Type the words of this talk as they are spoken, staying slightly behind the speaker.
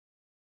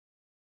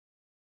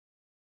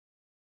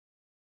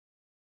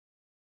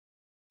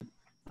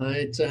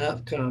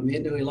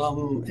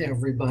Nehinuw,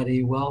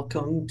 everybody.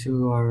 Welcome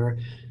to our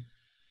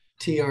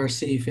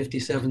TRC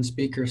 57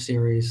 speaker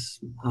series.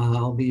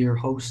 I'll be your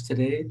host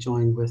today,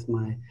 joined with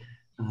my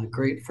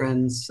great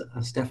friends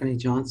Stephanie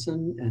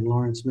Johnson and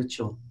Lawrence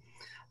Mitchell.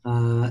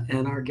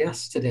 And our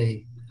guests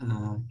today,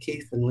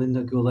 Keith and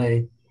Linda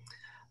Goulet.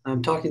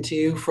 I'm talking to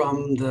you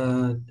from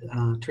the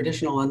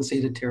traditional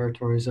unceded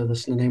territories of the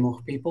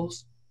Nehinuw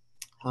peoples.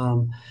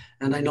 And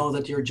I know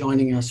that you're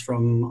joining us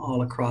from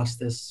all across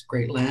this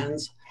great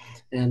lands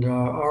and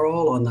are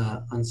all on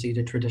the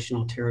unceded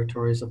traditional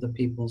territories of the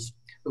peoples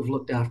who've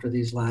looked after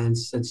these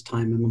lands since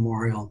time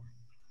immemorial.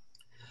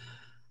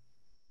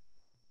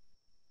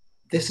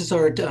 This is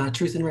our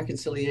Truth and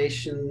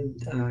Reconciliation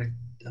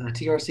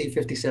TRC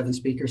 57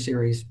 speaker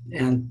series,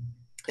 and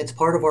it's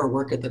part of our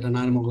work at the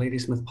Nehinuw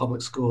Ladysmith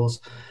Public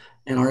Schools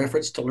and our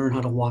efforts to learn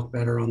how to walk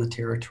better on the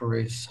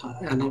territories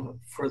and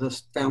for the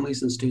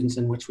families and students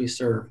in which we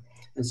serve.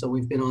 And so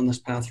we've been on this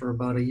path for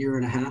about a year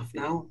and a half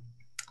now.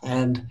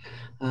 And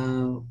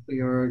we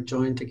are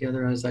joined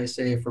together, as I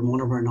say, from one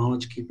of our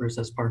knowledge keepers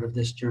as part of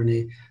this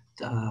journey,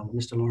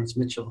 Mr. Lawrence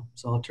Mitchell.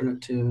 So I'll turn it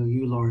to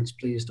you, Lawrence,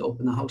 please, to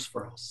open the house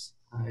for us.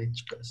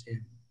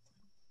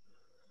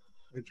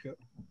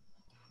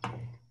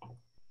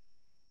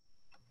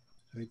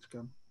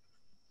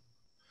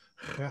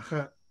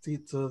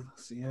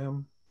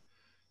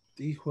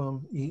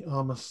 Dihwam I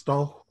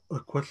amastau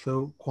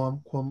aquillo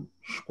quam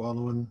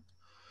squallowin.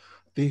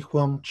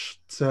 Dihwam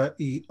tse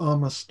I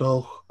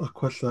amastau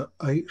aquilla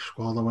I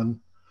squallowin.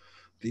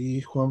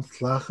 Dihwam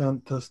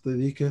flachan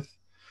testediketh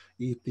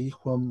I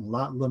dihwam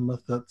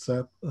latlamathat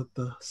sep at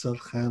the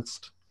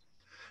selchanst.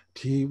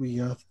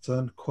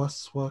 Tiwiathtan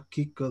quaswa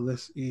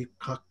kikolis I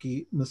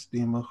kaki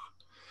misdimach.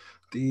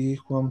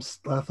 Dihwam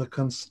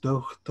slathakan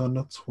stoch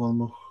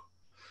donatswalmuch.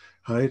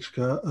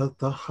 Haidka at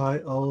the high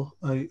all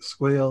I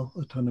squail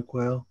at an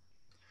aquail.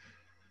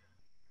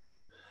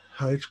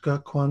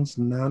 Haidka quans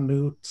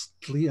nanu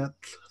tliat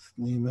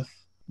nemeth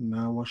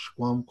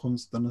nawashquam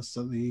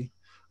constanasali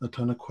at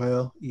an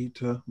aquail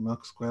eater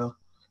maxquail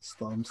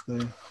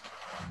slamstay.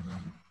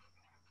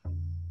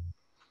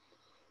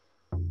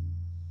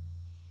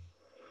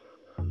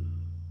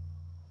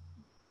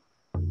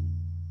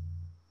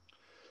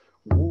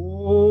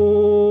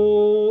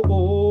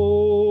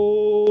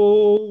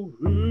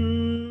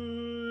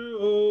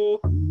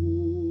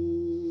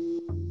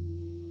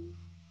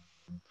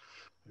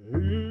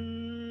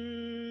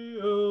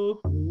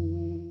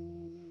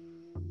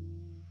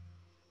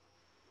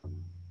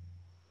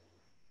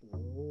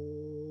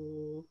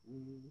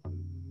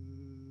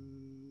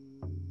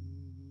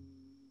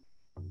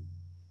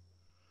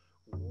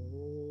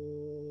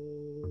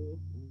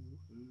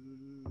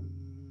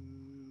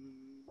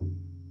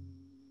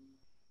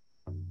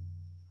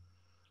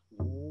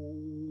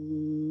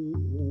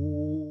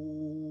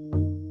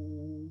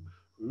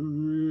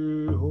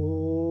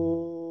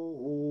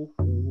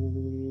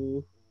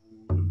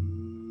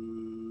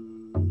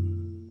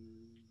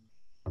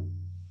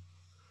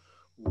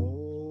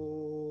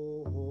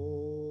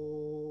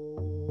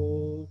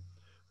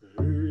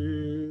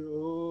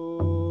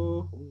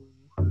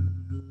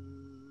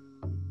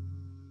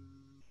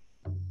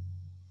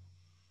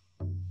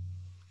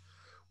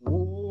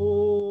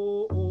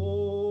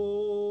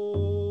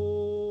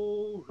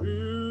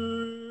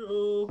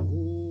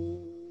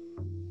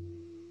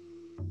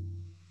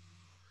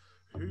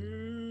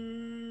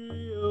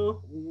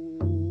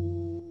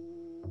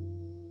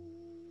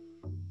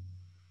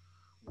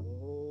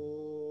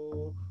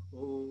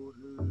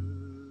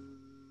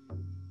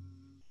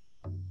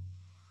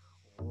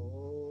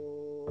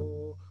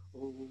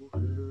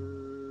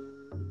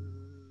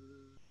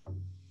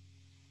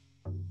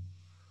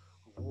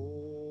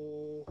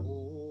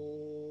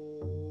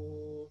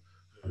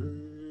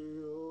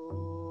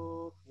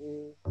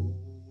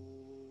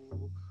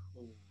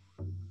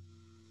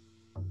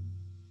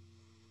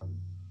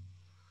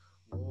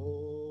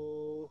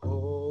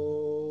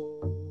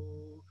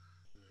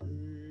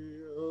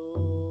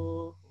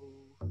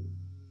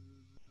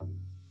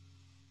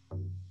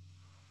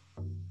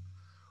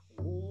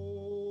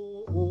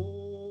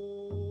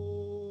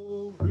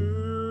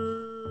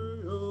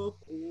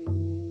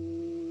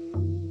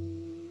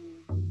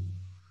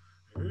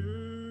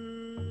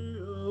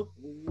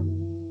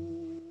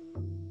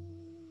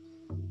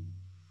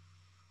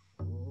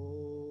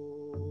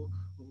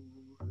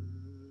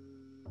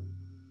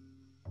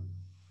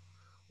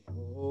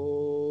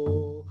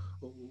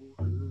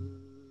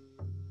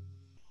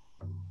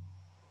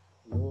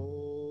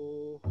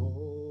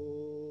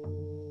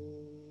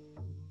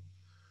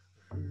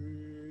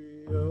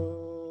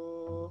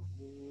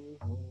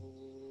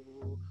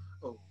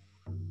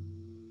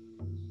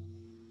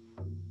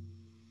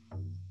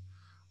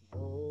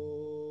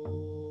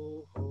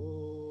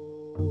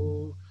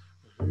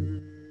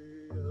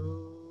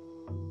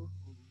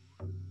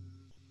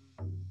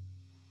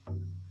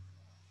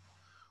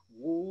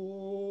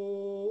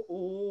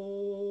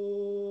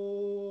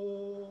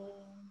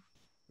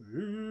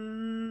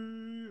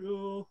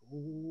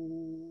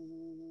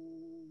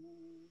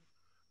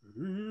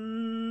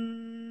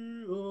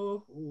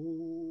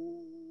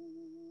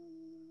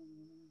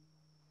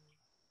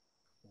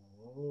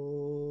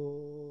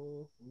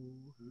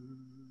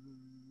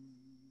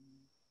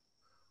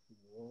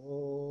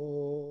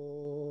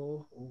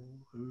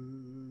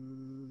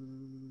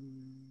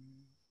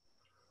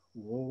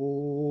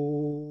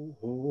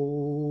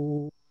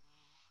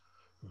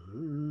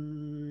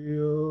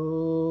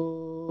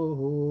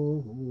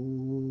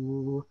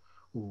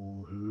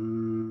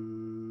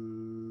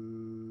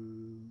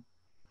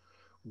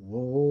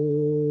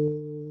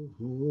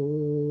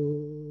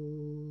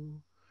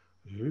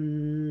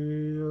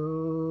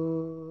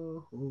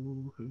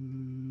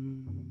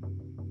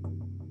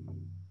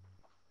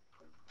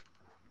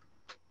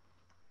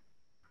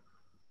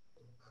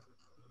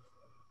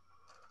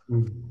 Yeah,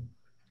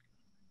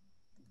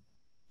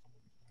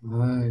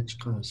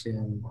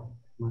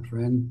 my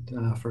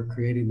friend, for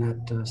creating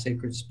that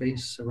sacred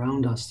space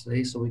around us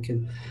today so we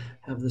can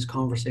have this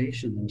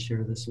conversation and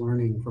share this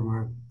learning from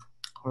our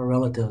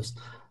relatives.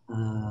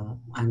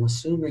 I'm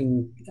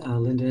assuming,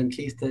 Linda and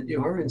Keith, that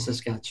you are in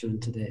Saskatchewan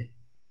today,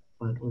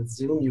 but with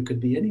Zoom, you could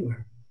be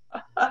anywhere.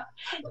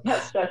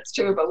 Yes, that's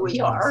true, but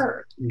we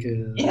are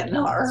in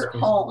our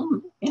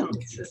home in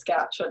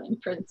Saskatchewan, in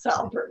Prince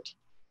Albert.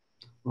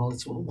 Well,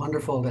 it's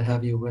wonderful to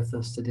have you with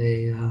us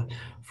today.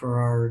 For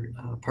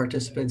our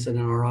participants and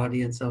our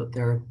audience out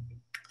there,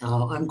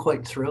 I'm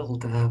quite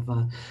thrilled to have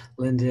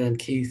Linda and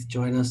Keith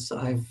join us.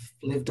 I've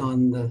lived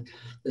on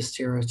this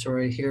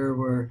territory here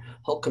where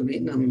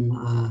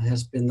Hul'qumi'num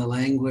has been the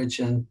language,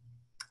 and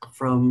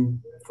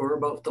for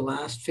about the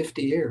last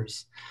 50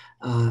 years.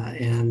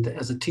 And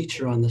as a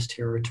teacher on this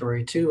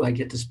territory too, I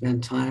get to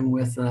spend time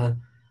with a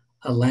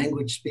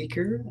language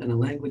speaker and a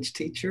language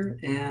teacher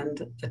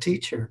and a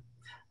teacher.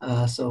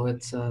 So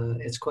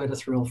it's quite a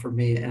thrill for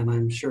me, and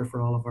I'm sure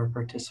for all of our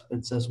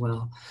participants as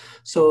well.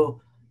 So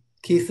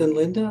Keith and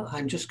Linda,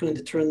 I'm just going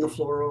to turn the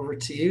floor over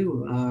to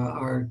you,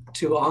 our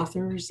two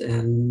authors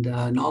and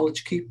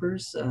knowledge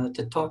keepers,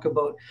 to talk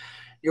about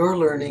your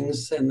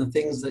learnings and the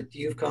things that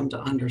you've come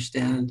to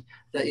understand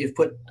that you've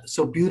put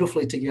so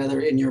beautifully together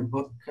in your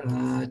book,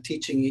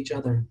 Teaching Each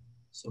Other.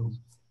 So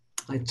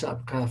thanks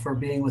for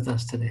being with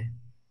us today.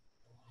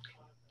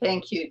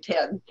 Thank you,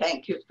 Ted.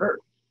 Thank you for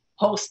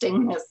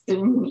hosting this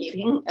Zoom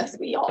meeting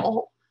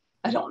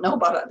I don't know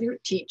about other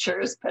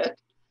teachers, but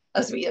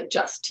as we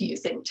adjust to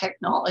using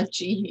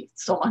technology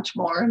so much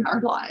more in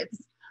our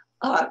lives.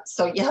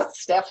 So yes,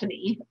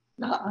 Stephanie,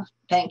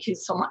 thank you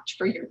so much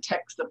for your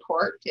tech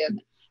support in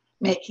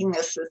making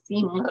this a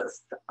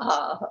seamless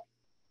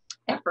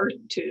effort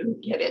to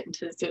get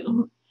into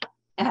Zoom.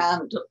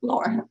 And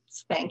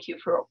Lawrence, thank you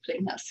for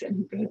opening us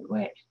in a good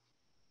way.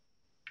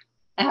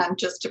 And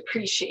just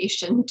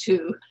appreciation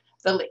to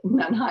the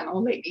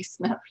Nehinuw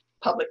Ladysmith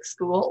Public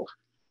School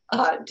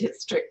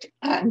District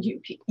and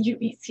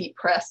UBC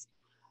Press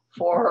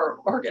for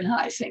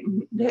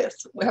organizing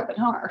this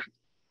webinar.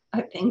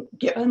 I think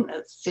given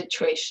the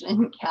situation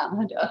in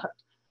Canada,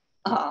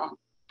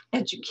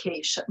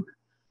 education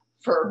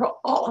for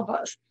all of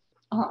us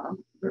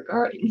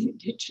regarding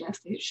Indigenous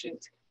issues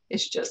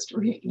is just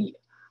really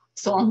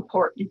so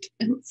important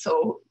and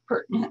so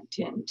pertinent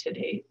in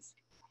today's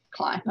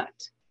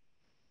climate.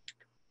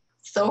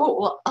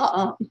 So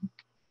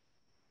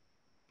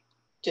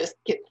just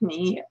give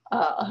me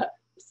a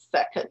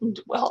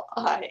second while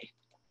I,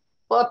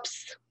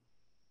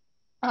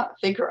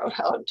 figure out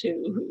how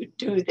to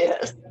do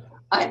this.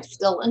 I'm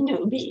still a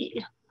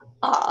newbie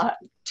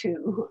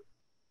to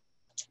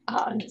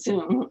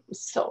Zoom,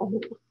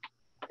 so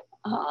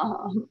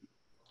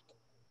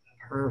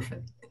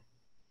perfect.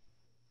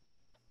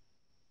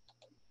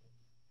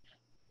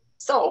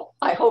 So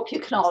I hope you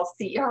can all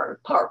see our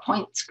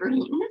PowerPoint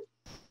screen.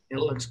 It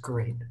looks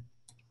great.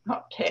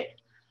 Okay,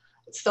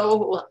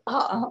 so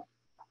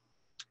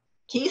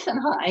Keith and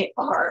I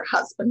are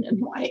husband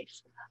and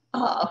wife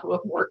who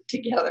have worked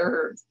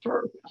together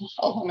for,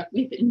 how long have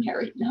we been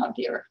married now,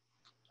 dear?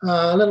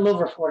 A little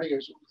over 40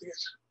 years old,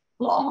 yes.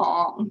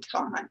 Long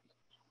time.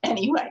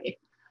 Anyway,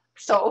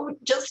 so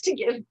just to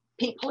give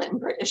people in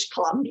British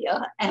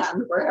Columbia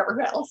and wherever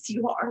else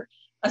you are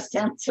a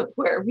sense of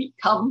where we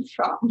come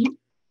from.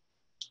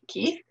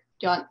 Keith,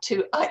 do you want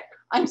to?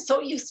 I'm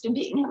so used to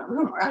being in a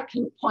room where I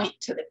can point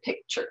to the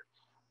picture.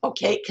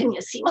 Okay, can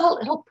you see my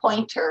little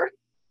pointer?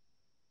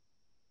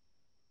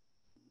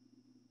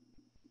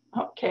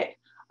 Okay,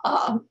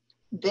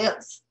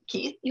 this,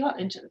 Keith, you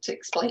wanted to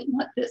explain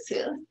what this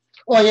is?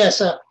 Oh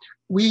yes,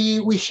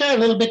 we share a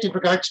little bit in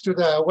regards to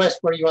the West,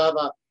 where you have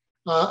a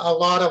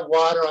lot of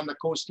water on the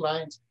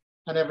coastlines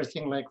and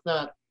everything like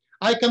that.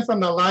 I come from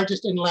the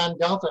largest inland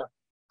delta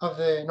of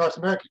the North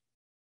America.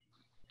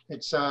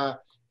 It's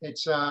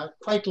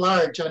quite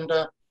large, and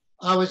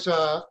I was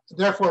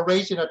therefore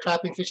raised in a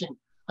trapping, fishing,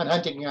 and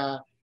hunting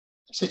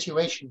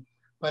situation.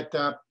 But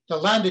the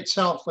land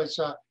itself was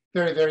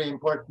very, very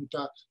important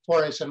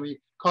for us, and we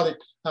call it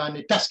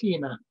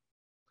Nitaskina,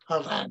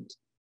 our land.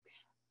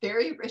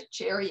 Very rich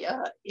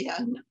area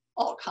in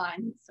all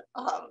kinds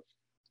of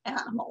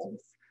animals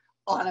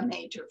on a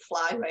major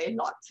flyway,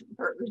 lots of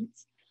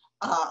birds.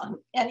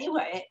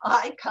 Anyway,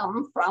 I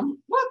come from,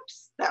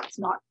 whoops, that's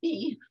not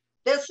me.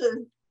 This is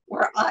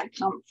where I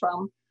come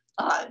from,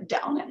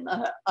 down in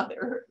the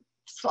other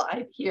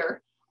slide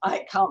here.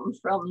 I come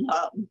from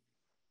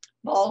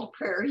bald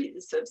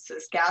prairies of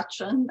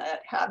Saskatchewan that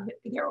have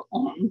their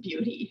own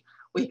beauty.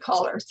 We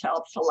call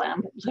ourselves the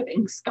land of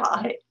living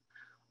sky.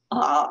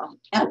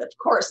 And of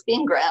course,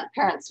 being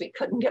grandparents, we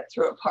couldn't get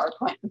through a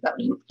PowerPoint without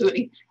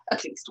including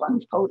at least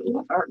one photo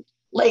of our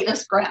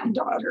latest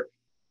granddaughter.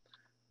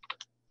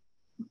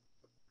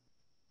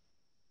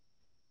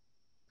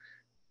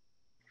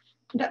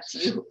 That's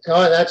you.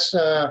 Oh, that's,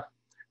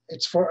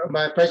 it's for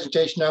my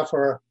presentation now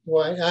for who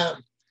I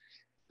am.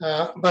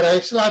 But I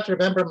still have to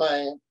remember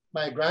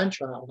my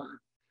grandchild,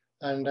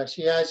 and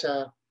she has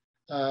a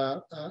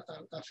a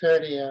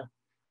fairly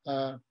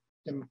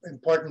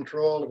important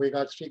role. We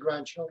got 3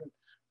 grandchildren,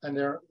 and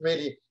they're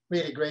really,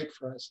 really great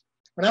for us.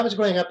 When I was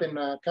growing up in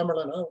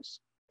Cumberland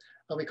House,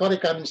 we call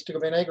it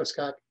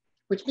Kaminstigumenegoscak,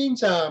 which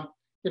means,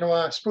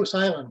 Spruce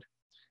Island.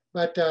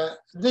 But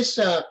this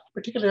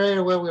particular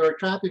area where we were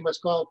trapping was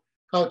called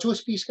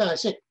Kauchuspiska,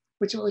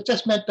 which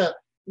just meant the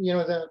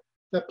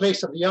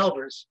place of the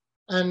elders.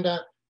 And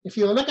if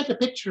you look at the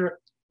picture,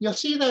 you'll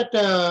see that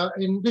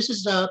this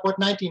is about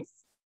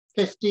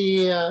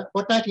 1950,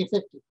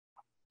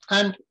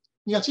 and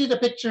you'll see the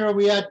picture.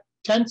 We had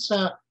tents,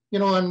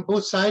 on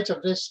both sides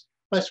of this.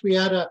 Plus, we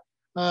had a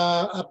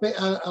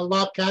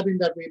log cabin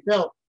that we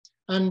built,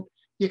 and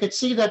you could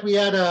see that we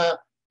had a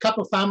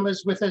couple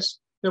families with us.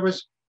 There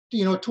was,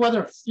 3,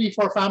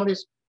 4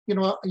 families,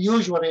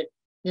 usually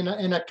in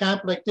a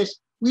camp like this.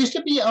 We used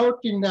to be out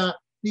in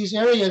these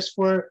areas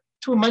for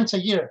 2 months a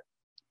year,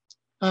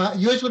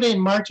 usually in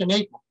March and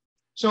April.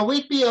 So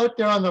we'd be out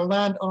there on the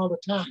land all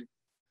the time.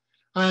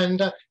 And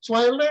so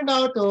I learned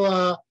how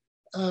to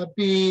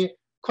be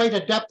quite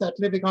adept at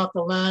living off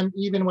the land,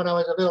 even when I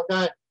was a little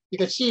guy. You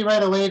could see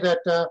right away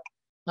that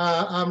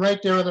I'm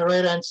right there on the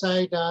right-hand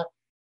side.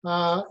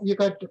 You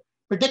could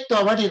predict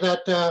already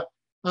that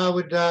I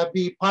would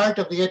be part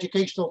of the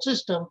educational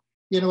system,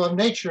 of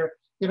nature,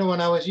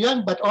 when I was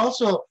young. But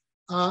also,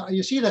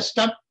 you see the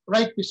stump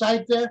right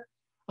beside there?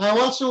 I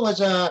also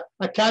was a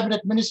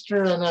cabinet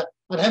minister and an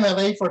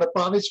MLA for the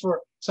province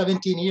for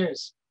 17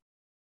 years.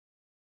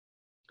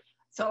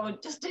 So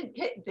just in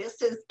case,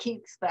 this is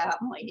Keith's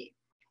family.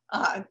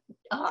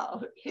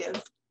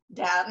 His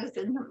dad is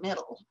in the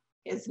middle.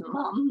 His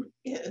mom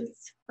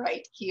is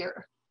right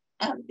here.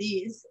 And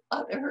these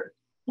other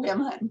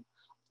women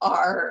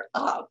are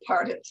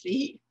part of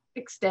the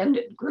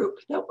extended group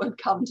that would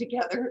come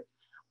together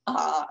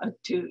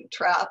to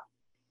trap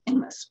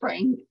in the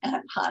spring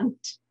and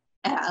hunt.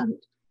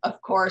 And of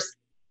course,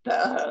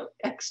 the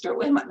extra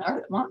women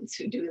are the ones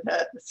who do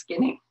the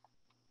skinning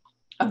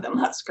of the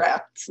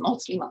muskrats,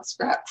 mostly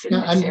muskrats. In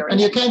this area.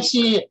 And you can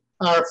see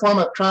our form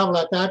of travel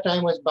at that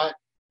time was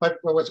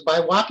by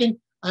walking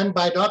and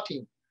by dog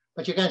team,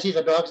 but you can't see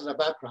the dogs in the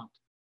background.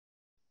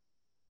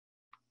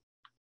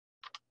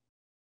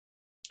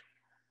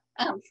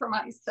 And for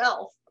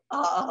myself,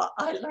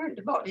 I learned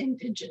about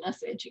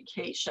Indigenous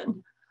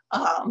education.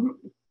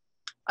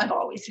 I've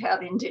always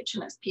had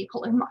Indigenous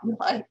people in my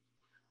life,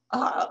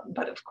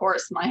 but of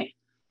course, one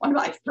of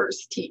my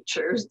first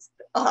teachers,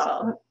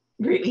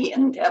 really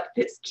in depth,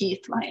 is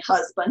Keith, my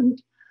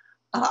husband.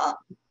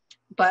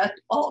 But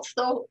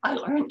also, I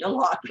learned a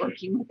lot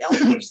working with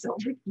elders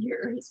over the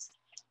years,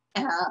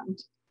 and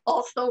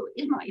also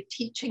in my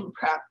teaching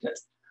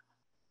practice.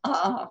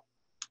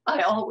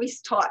 I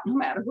always taught, no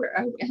matter where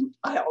I went,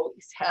 I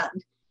always had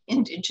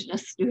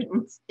Indigenous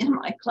students in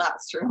my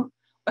classroom,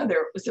 whether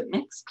it was a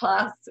mixed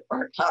class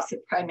or a class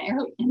of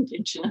primarily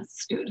Indigenous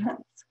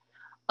students.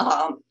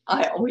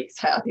 I always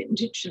had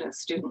Indigenous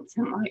students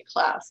in my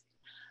class.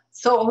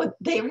 So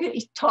they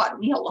really taught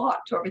me a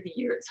lot over the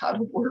years, how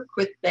to work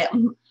with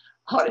them,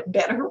 how to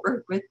better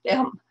work with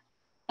them.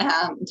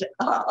 And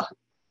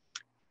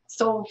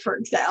so, for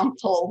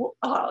example,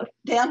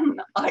 then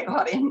I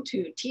got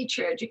into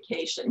teacher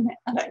education,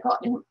 and I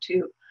got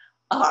into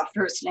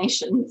First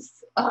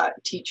Nations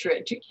teacher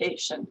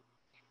education.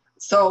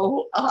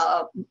 So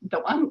the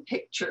one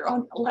picture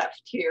on the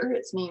left here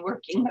is me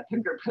working with a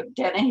group of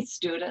Dene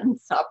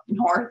students up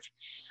north.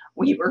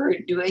 We were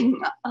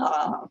doing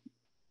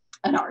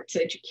an arts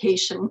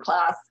education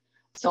class.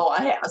 So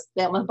I asked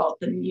them about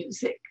the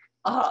music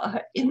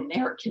in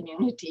their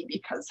community,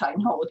 because I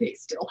know they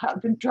still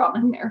have the drum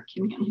in their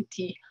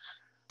community.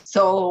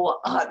 So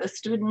the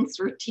students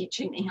were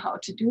teaching me how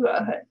to do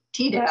a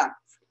tea dance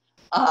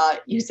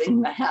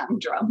using the hand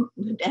drum,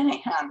 the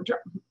Dene hand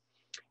drum.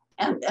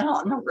 And then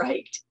on the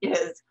right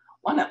is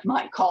one of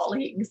my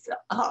colleagues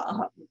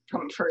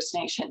from First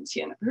Nations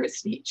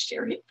University,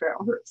 Sherry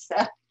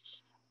Farrell-Set,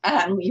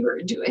 and we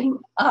were doing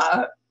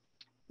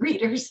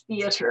readers'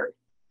 theater,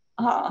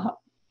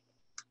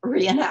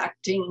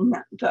 reenacting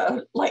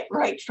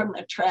right from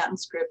the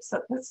transcripts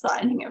of the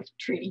signing of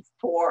Treaty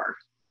 4.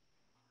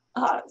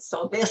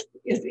 So this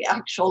is the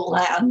actual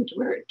land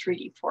where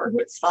Treaty 4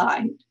 was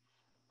signed.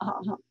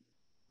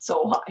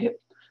 So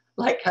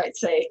like I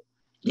say,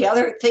 the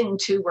other thing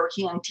too,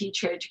 working on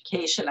teacher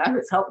education, I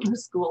was helping the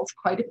schools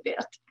quite a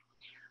bit.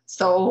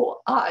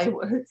 So I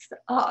was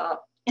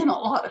in a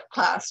lot of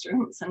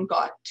classrooms and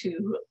got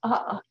to,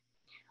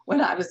 when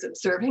I was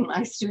observing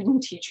my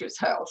student teachers,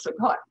 I also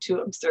got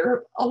to observe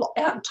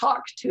and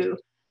talk to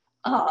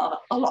a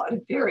lot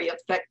of very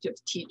effective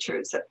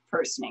teachers at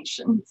First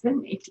Nations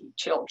and Métis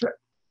children.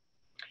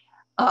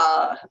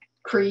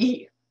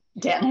 Cree,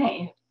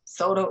 Dene,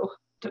 Saulteaux,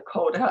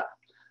 Dakota.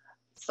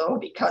 So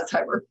because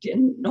I worked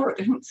in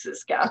northern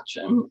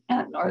Saskatchewan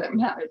and northern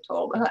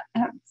Manitoba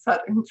and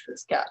southern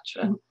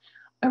Saskatchewan,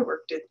 I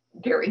worked at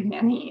very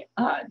many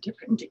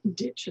different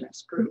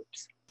Indigenous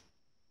groups.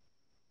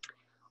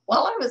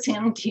 While I was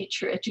in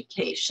teacher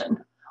education,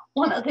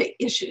 one of the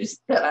issues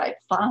that I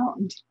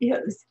found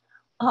is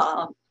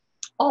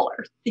all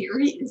our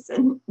theories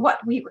and what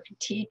we were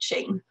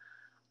teaching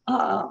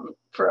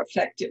for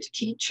effective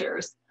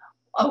teachers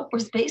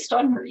was based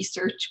on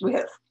research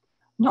with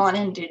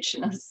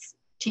non-Indigenous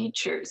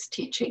teachers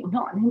teaching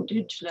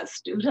non-Indigenous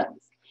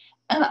students.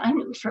 And I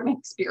knew from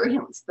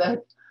experience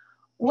that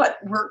what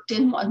worked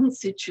in one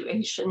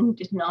situation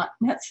did not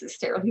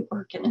necessarily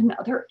work in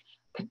another,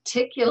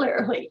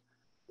 particularly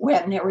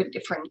when there were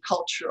different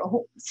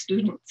cultural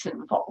students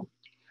involved.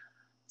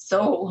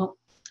 So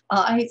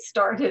I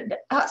started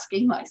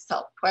asking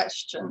myself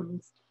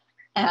questions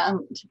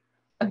and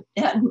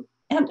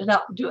ended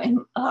up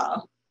doing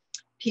a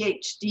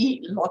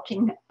PhD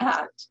looking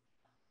at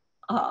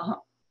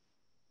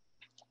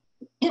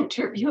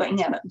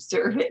interviewing and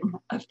observing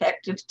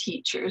effective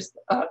teachers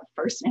of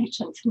First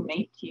Nations and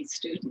Métis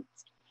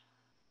students.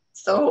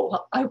 So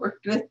I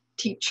worked with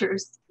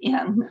teachers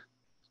in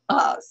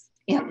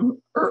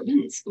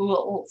urban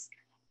schools,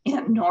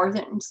 in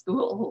northern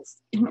schools,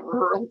 in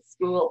rural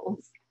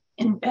schools,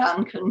 in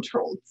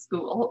band-controlled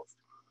schools.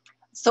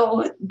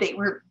 So they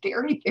were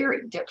very,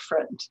 very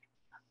different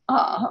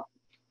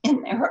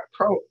in their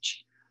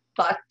approach,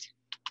 but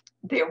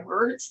there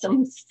were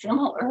some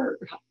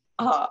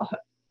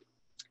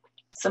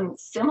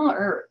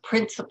similar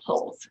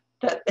principles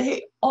that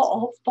they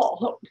all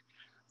followed.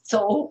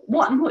 So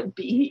one would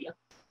be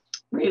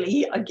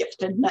really a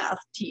gifted math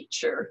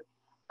teacher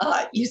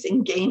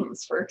using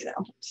games, for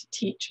example, to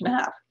teach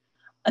math.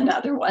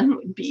 Another one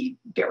would be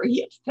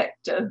very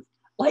effective,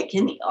 like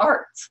in the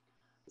arts.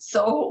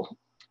 So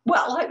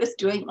while I was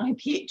doing my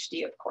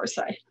PhD, of course,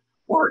 I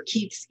wore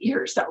Keith's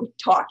ears out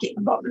talking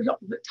about it all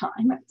the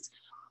time, as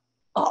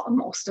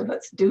most of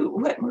us do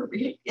when we're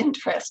really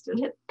interested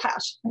and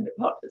passionate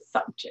about the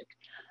subject.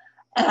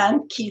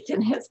 And Keith,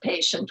 in his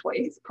patient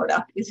ways, put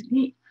up his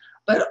knee,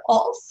 but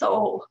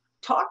also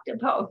talked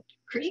about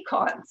Cree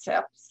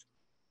concepts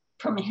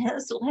from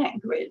his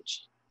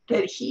language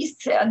that he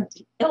said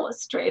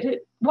illustrated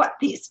what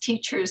these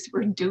teachers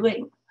were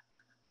doing.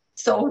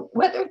 So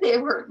whether they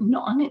were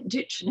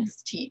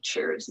non-Indigenous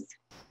teachers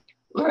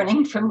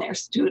learning from their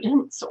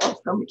students or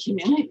from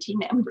community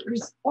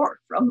members or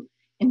from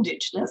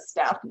Indigenous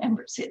staff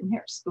members in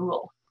their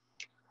school,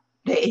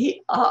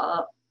 they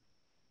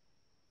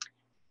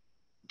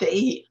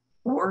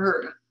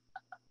were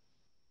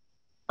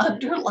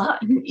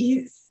underlying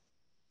these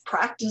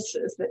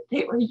practices that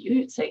they were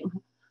using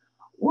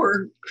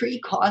were Cree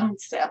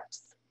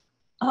concepts,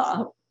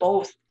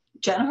 both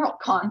general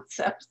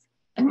concepts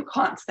and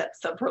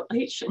concepts of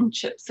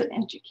relationships and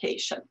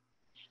education.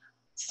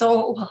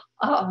 So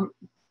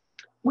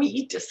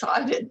we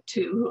decided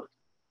to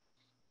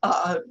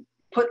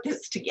put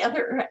this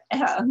together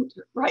and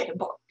write a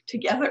book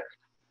together.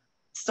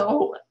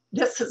 So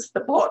this is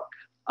the book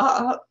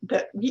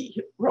that we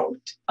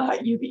wrote.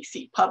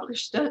 UBC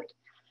published it.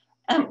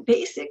 And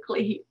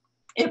basically,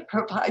 it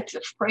provides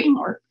a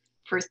framework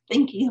for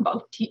thinking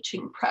about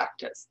teaching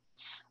practice.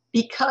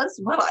 Because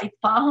what I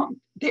found,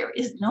 there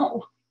is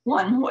no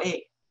one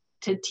way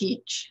to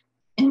teach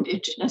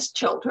Indigenous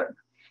children.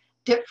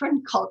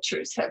 Different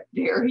cultures have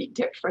very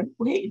different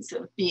ways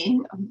of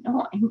being, of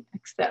knowing,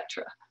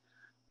 etc.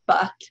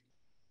 But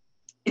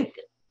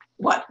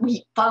what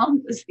we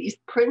found was these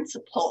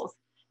principles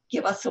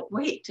give us a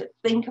way to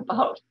think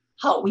about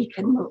how we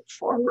can move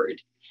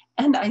forward.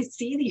 And I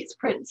see these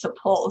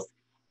principles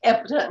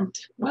evident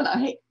when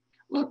I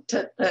looked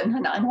at the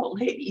Nehinuw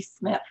Lady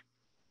Smith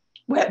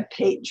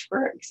webpage,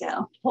 for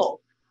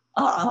example,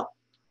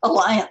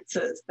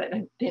 alliances that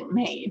have been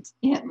made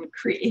in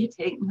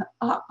creating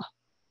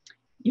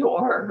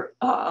your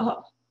I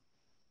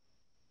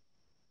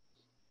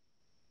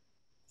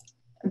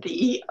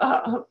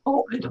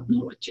don't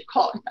know what you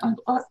call it. I've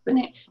lost the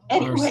name.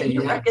 Anyway,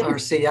 our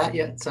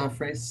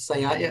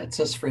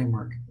Sayat's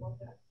framework.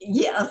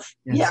 Yes,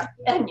 yeah,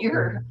 and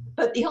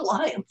but the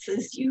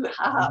alliances you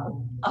have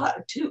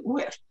too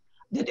with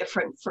the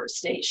different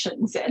First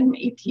Nations and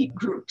Métis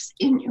groups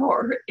in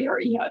your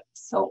area.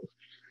 So,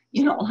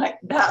 you know, like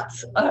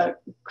that's a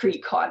Cree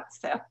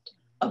concept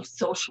of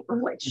social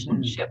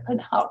relationship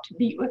and how to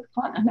be with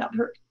one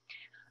another.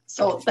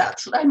 So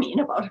that's what I mean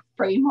about a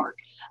framework.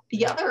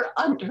 The other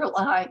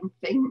underlying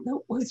thing that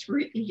was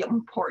really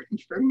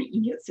important for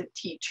me as a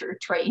teacher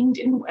trained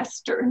in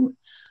Western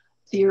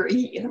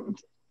theory and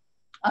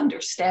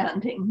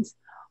understandings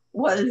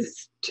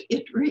was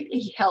it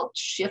really helped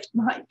shift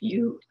my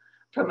view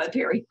from a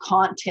very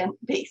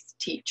content-based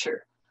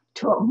teacher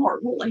to a more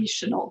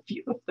relational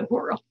view of the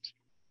world.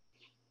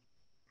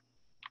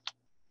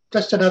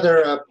 Just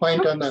another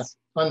point on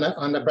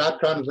the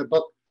background of the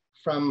book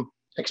from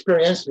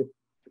experientially.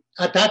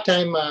 At that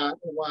time,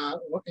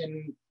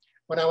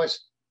 when I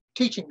was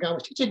teaching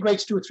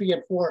grades 2, 3,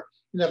 and 4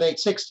 in the late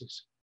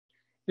 60s.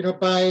 You know,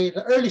 by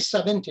the early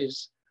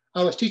 70s,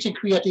 I was teaching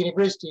Cree at the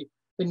university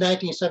in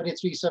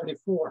 1973,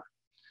 74.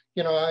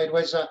 You know, it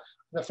was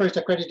the first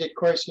accredited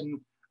course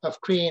of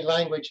Cree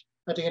language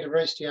at the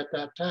university at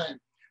that time.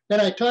 Then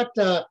I taught,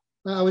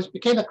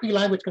 became a Cree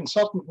language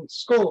consultant in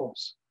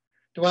schools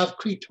to have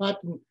Cree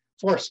taught in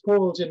 4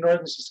 schools in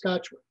northern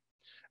Saskatchewan.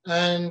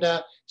 And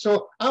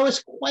so I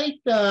was quite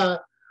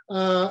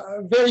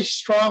very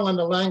strong on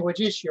the language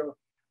issue,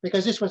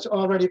 because this was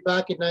already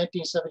back in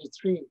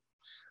 1973.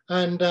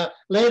 And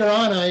later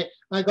on,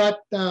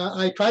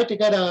 I tried to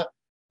get a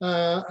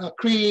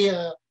Cree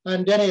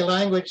and Dene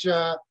language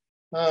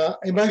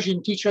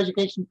immersion teacher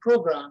education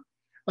program,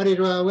 but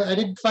I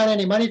didn't find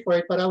any money for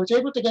it. But I was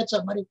able to get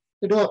some money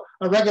to do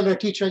a regular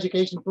teacher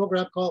education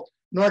program called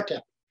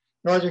NORTEP,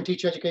 Northern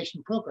Teacher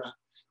Education Program,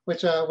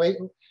 which way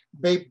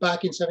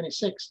back in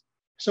 '76.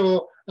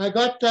 So I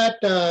got that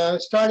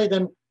started,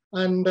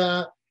 and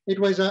it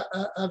was a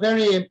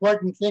very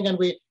important thing, and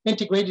we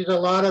integrated a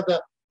lot of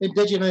the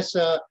Indigenous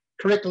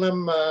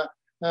curriculum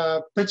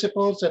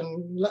principles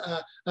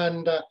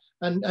and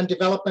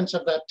developments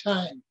of that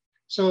time.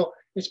 So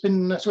it's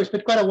been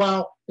quite a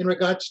while in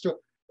regards to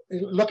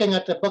looking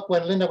at the book.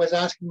 When Linda was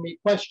asking me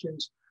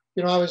questions,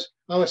 you know,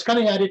 I was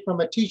coming at it from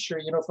a teacher,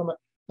 you know, from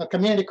a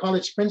community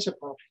college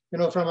principal, you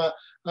know,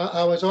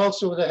 I was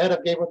also the head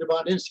of Gabriel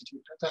Dubon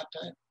Institute at that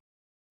time.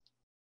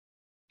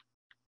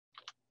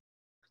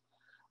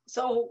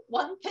 So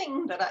one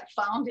thing that I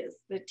found is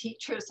the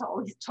teachers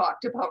always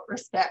talked about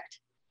respect.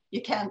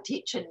 You can't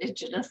teach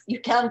Indigenous. You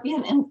can't be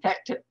an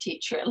effective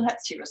teacher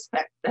unless you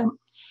respect them.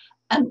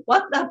 And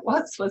what that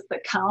was the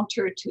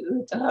counter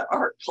to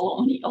our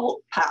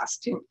colonial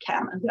past in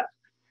Canada.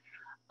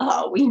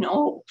 We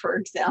know, for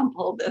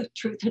example, the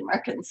Truth and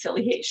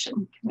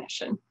Reconciliation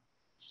Commission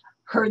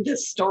heard the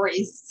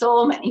stories,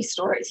 so many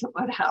stories of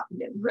what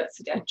happened in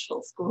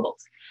residential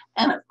schools.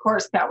 And of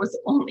course, that was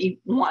only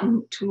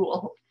one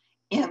tool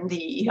in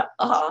the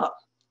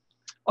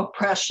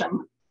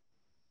oppression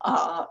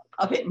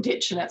of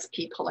Indigenous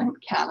people in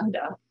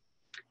Canada.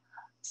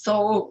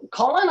 So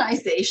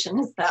colonization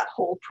is that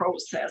whole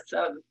process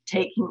of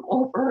taking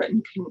over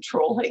and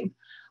controlling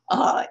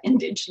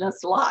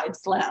Indigenous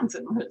lives, lands,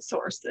 and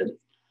resources.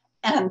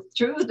 And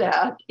through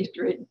that, it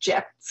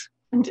rejects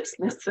and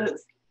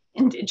dismisses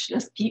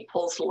Indigenous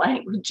peoples'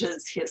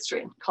 languages,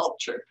 history, and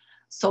culture.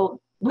 So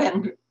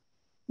when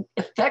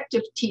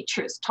effective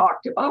teachers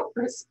talked about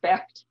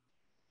respect,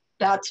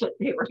 that's what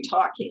they were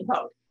talking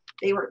about.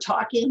 They were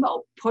talking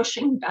about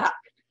pushing back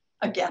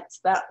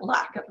against that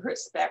lack of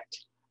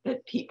respect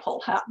that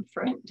people have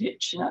for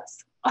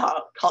Indigenous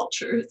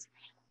cultures,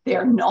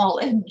 their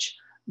knowledge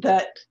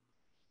that,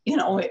 you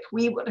know, if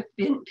we would have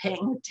been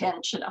paying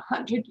attention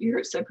 100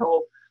 years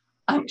ago,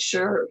 I'm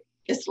sure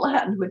this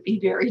land would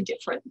be very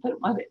different than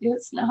what it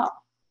is now.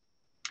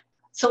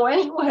 So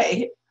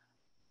anyway,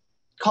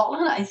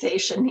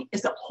 colonization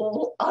is a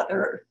whole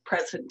other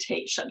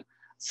presentation.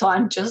 So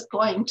I'm just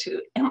going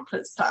to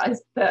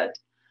emphasize that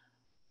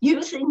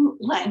using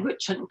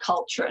language and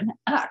culture and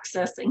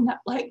accessing that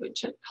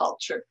language and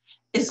culture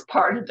is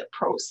part of the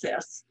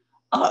process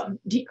of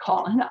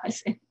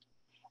decolonizing.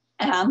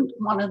 And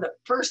one of the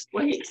first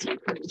ways you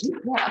can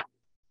do that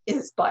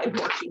is by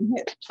working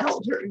with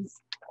elders,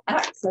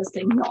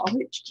 accessing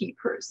knowledge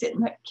keepers in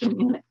the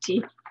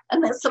community.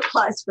 And this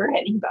applies for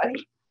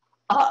anybody.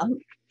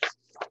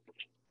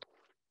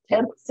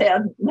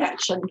 Ted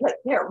mentioned that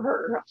there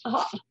were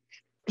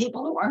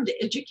people who aren't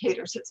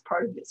educators as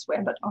part of this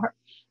webinar.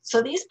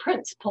 So these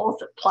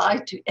principles apply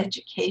to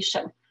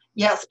education,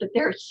 yes, but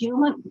they're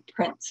human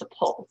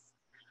principles.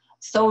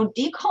 So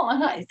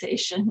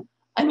decolonization,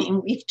 I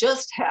mean, we've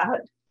just had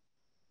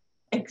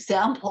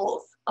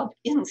examples of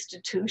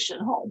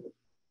institutional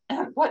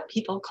and what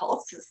people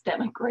call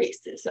systemic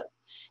racism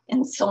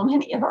in so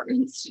many of our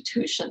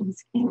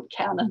institutions in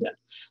Canada,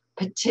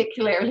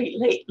 particularly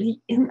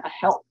lately in the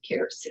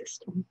healthcare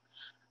system.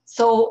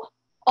 So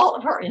all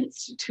of our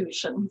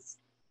institutions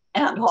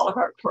and all of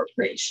our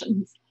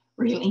corporations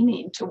really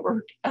need to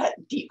work at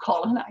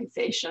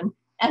decolonization,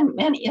 and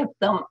many of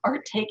them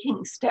are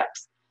taking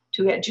steps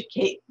to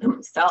educate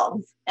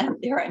themselves and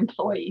their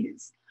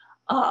employees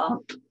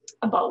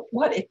about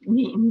what it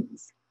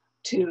means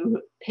to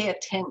pay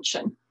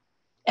attention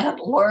and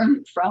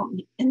learn from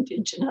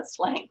Indigenous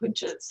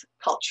languages,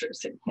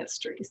 cultures, and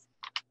histories.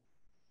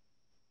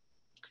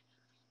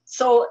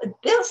 So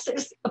this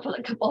is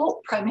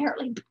applicable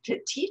primarily to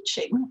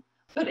teaching,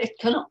 but it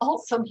can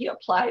also be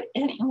applied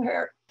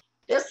anywhere.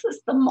 This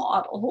is the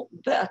model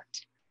that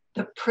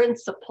the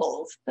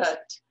principles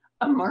that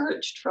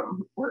emerged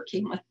from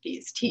working with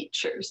these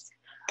teachers.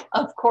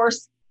 Of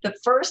course, the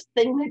first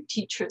thing that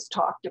teachers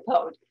talked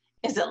about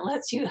is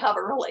unless you have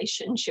a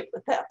relationship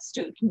with that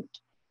student,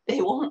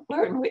 they won't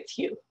learn with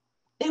you.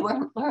 They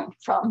won't learn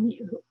from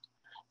you.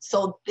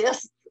 So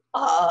this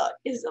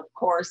is, of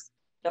course,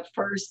 the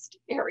first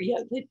area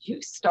that you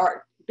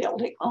start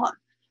building on,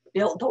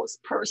 build those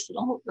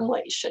personal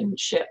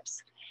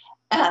relationships.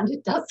 And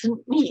it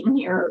doesn't mean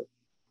you're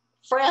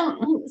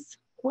friends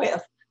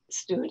with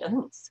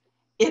students.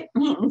 It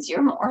means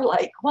you're more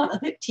like one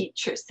of the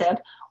teachers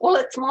said, well,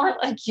 it's more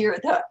like you're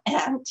the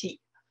auntie.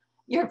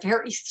 You're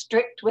very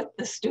strict with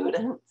the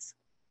students,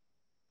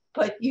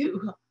 but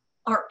you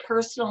are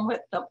personal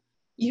with them.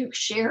 You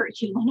share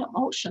human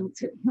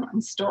emotions and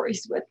human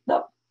stories with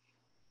them.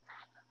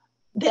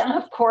 Then,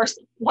 of course,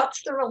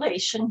 what's the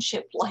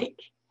relationship like?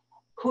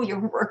 who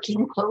you're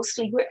working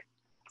closely with.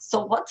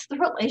 So what's the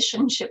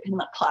relationship in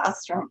the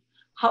classroom?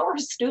 How are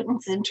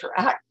students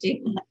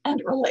interacting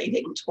and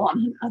relating to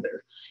one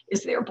another?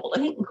 Is there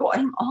bullying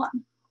going on?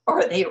 Or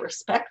are they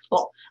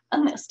respectful?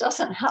 And this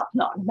doesn't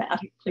happen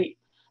automatically.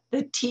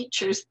 The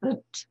teachers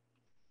that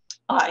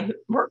I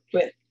worked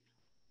with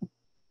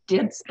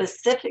did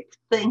specific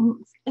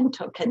things and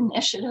took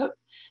initiative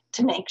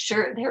to make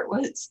sure there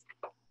was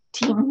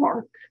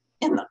teamwork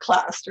in the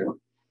classroom,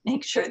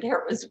 make sure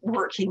there was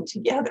working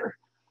together,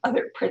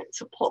 other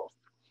principles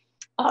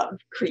of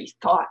Cree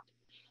thought.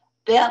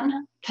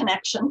 Then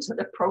connection to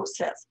the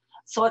process.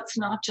 So it's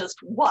not just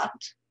what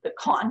the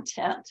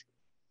content,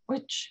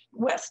 which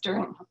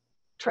Western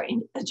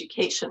trained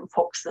education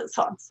focuses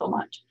on so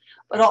much,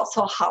 but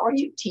also how are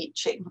you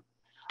teaching?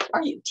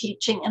 Are you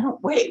teaching in a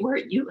way where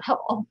you have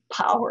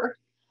power,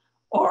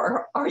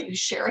 or are you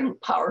sharing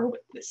power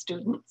with the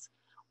students?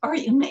 Are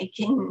you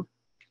making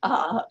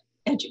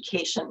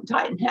education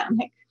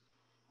dynamic?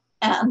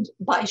 And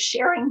by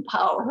sharing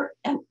power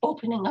and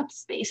opening up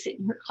space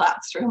in your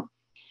classroom,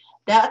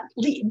 that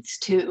leads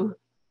to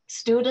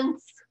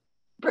students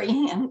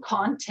bringing in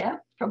content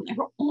from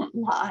their own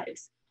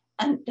lives,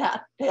 and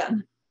that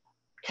then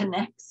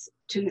connects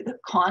to the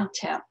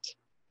content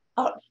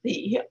of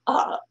the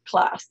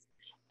class.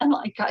 And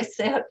like I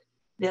said,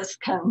 this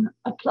can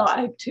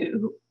apply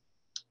to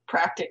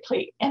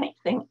practically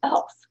anything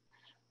else,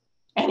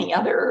 any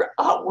other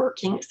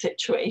working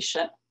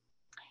situation.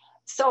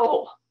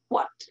 So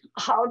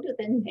how do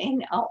the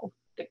Nehinuw,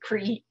 the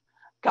Cree,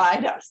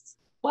 guide us?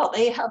 Well,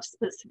 they have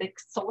specific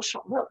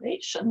social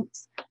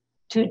relations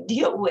to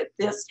deal with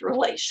this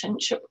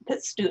relationship with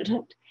the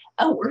student.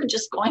 And we're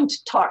just going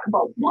to talk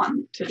about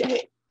one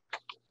today.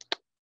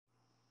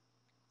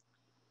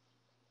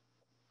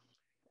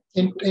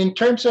 In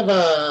terms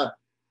of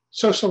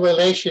social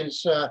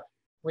relations,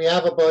 we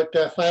have about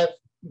 5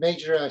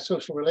 major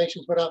social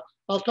relations, but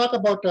I'll talk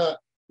about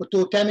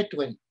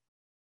Temitwin.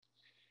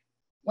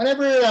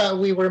 Whenever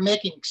we were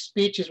making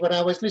speeches, when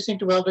I was listening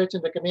to elders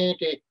in the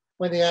community,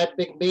 when they had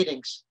big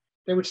meetings,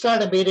 they would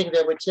start a meeting,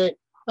 they would say,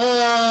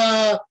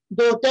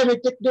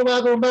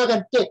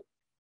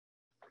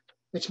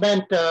 which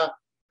meant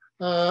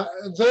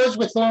those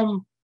with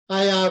whom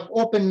I have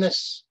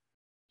openness,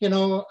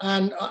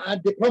 and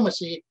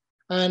diplomacy,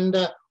 and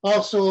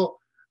also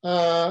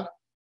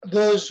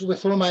those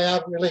with whom I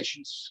have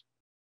relations.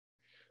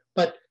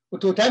 But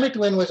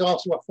Temitwin was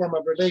also a form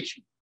of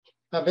relation,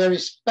 a very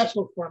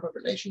special form of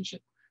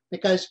relationship,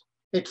 because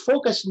it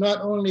focused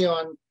not only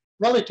on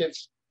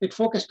relatives, it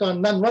focused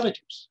on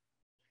non-relatives.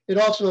 It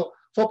also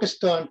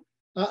focused on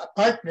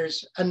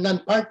partners and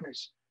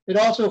non-partners. It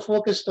also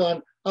focused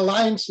on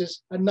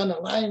alliances and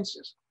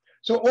non-alliances.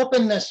 So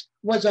openness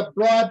was a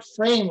broad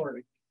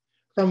framework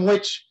from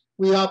which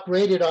we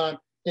operated on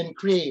in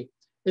Cree.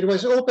 It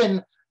was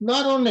open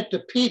not only to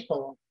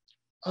people,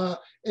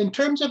 in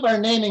terms of our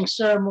naming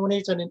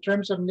ceremonies and in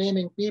terms of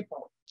naming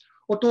people.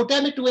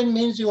 Temitwin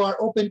means you are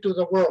open to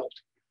the world.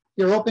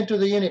 You're open to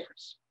the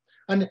universe.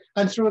 And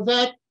through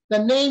that, the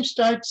names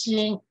start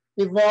seeing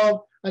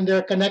evolve, and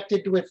they're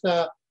connected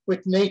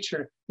with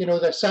nature.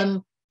 The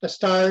sun, the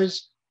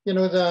stars,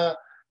 the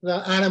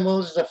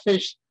animals, the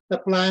fish, the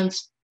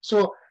plants.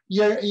 So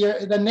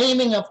the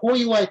naming of who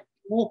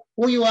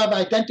you have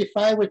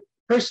identified with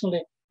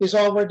personally is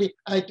already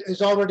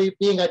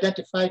being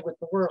identified with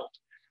the world.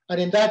 And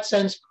in that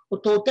sense,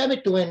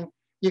 Temitwin,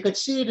 you could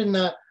see it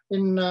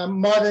in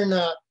modern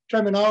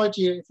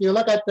terminology. If you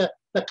look at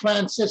the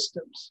clan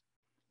systems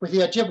with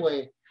the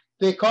Ojibwe,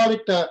 they call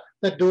it the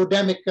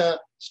duodemic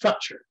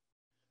structure.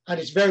 And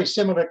it's very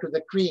similar to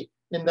the Cree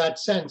in that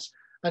sense.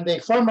 And they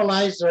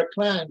formalize their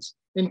clans.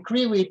 In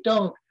Cree, we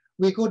don't.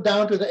 We go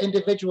down to the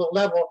individual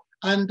level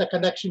and the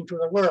connection to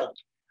the world.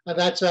 And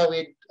that's how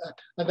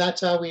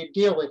we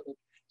deal with it.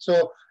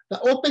 So the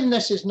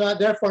openness is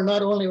therefore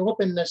not only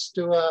openness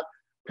to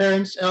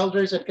parents,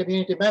 elders, and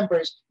community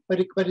members, but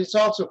it's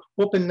also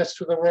openness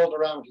to the world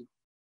around you.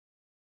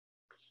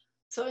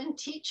 So in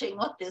teaching,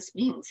 what this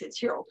means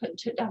is you're open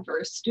to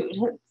diverse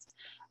students.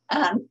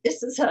 And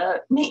this is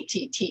a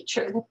Métis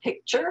teacher. The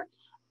picture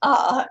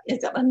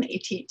is of a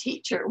Métis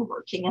teacher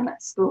working in a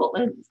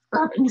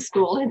urban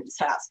school in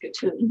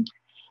Saskatoon.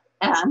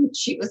 And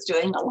she was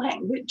doing a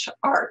language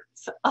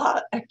arts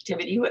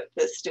activity with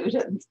the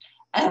students.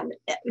 And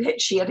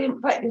she had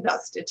invited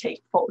us to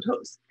take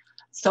photos.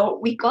 So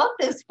we got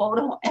this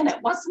photo, and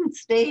it wasn't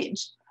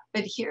staged,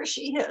 but here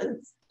she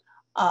is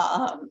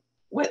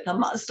with a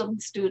Muslim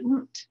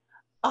student,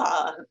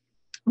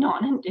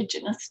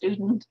 non-Indigenous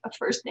student, a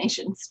First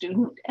Nation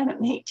student, and a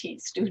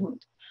Métis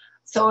student.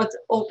 So it's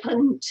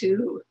open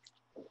to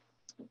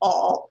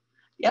all.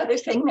 The other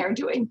thing they're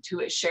doing too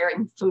is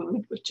sharing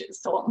food, which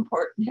is so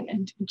important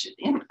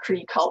in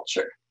Cree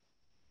culture.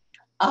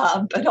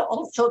 But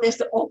also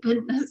this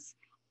openness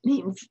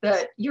means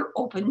that you're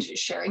open to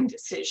sharing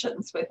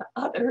decisions with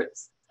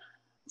others.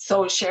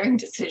 So sharing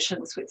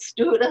decisions with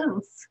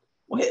students,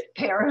 with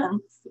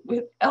parents,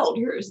 with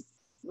elders,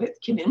 with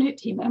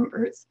community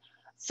members.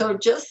 So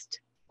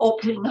just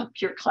opening up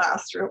your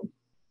classroom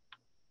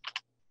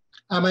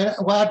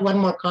I'll add one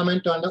more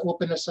comment on the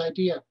openness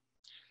idea.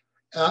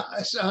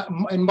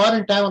 In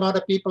modern time, a lot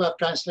of people have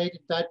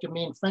translated that to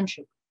mean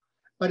friendship,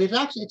 but it's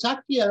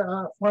actually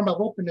a form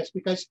of openness,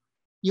 because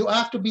you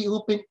have to be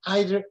open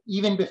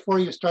even before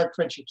you start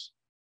friendships.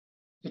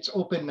 It's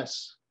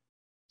openness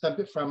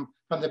from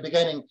the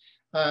beginning,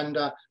 and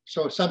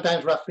so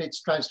sometimes roughly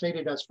it's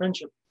translated as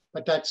friendship,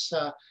 but that's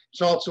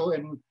it's also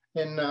in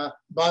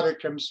broader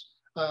terms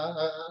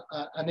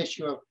an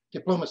issue of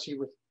diplomacy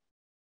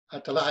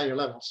at the higher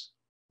levels.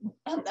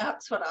 And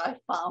that's what I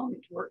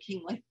found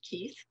working with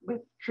Keith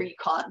with Cree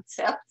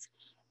concepts.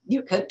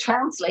 You could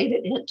translate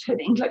it into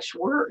an English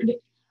word,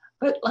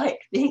 but like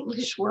the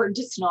English word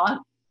does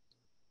not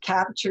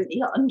capture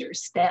the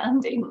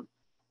understanding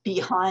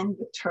behind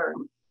the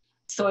term.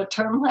 So a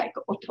term like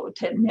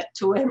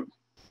Nehinuw,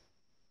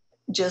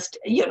 just,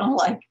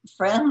 like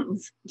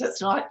friends,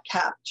 does not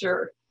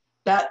capture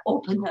that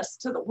openness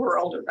to the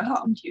world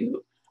around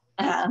you,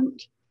 and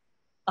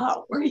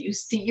where you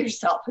see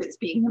yourself as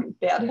being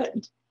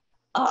embedded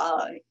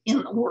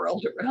in the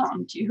world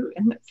around you,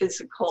 in the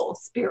physical,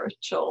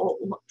 spiritual,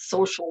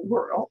 social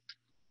world.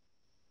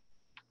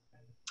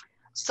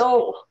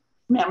 So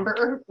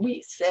remember,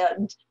 we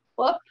said,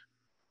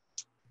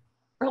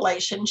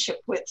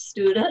 relationship with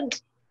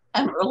student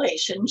and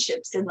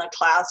relationships in the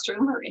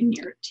classroom or in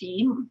your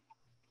team.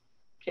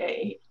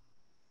 Okay.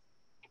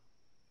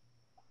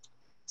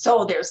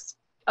 So there's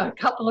a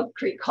couple of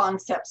Cree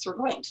concepts we're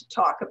going to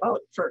talk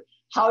about for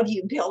how do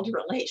you build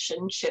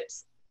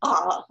relationships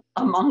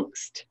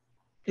amongst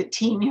the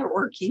team you're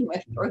working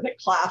with or the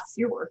class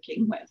you're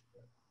working with.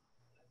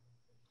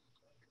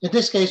 In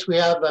this case, we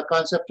have the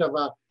concept of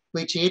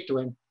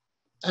Wichiituin,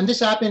 and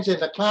this happens in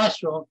the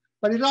classroom,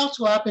 but it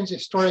also happens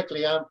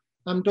historically.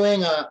 I'm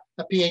doing a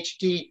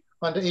PhD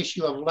on the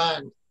issue of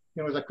land,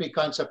 the Cree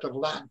concept of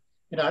land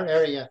in our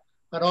area,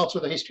 and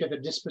also the history of the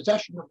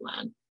dispossession of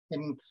land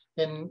in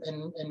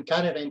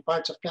Canada, in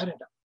parts of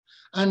Canada.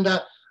 And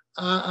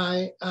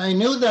I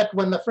knew that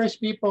when the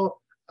first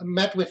people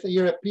met with the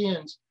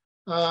Europeans,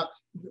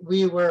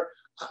 we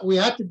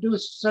had to do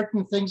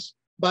certain things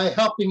by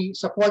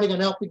supporting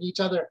and helping each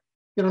other,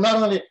 not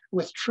only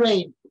with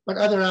trade, but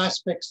other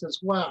aspects as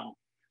well.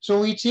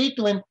 So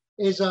Wichiituin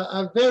is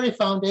a very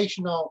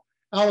foundational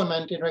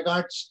element in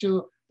regards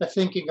to the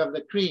thinking of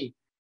the Cree.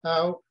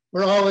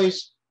 We're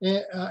always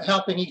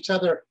helping each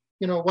other,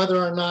 whether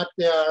or not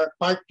they are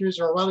partners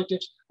or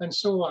relatives and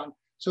so on.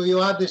 So you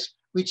have this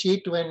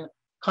Wichiituin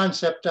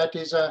concept that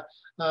is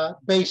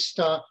based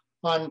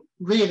on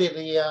really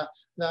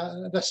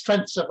the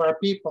strengths of our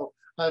people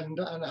and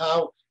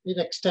how it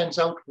extends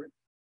outward.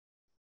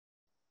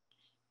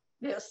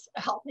 This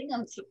helping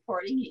and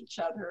supporting each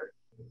other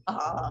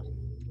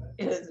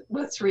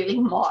was really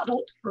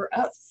modeled for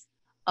us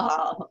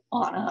on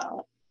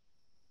a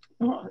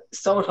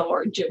Soto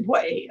or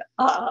Ojibwe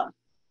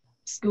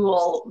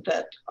school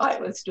that I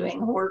was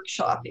doing a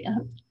workshop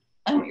in,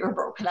 and we were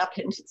broken up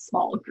into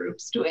small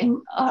groups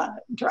doing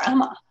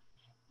drama.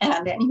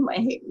 And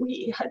anyway,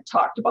 we had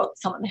talked about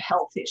some of the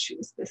health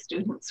issues the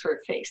students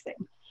were facing.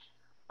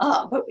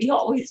 But we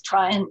always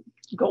try and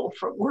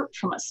work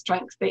from a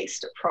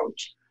strength-based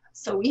approach.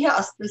 So we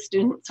asked the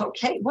students,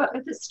 okay, what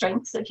are the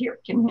strengths of your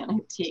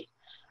community?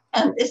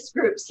 And this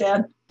group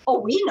said, oh,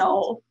 we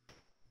know.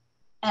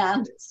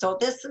 And so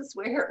this is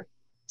where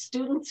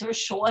students are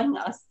showing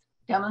us,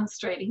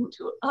 demonstrating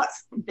to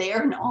us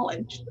their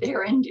knowledge,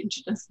 their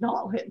Indigenous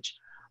knowledge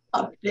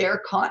of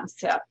their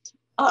concept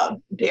of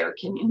their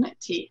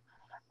community.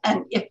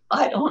 And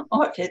I don't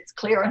know if it's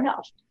clear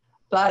enough,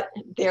 but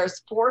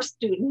there's 4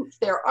 students.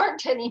 There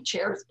aren't any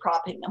chairs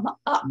propping them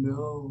up.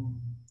 No.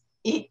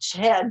 Each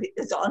head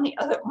is on the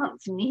other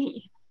one's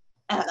knee.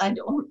 And I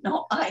don't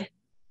know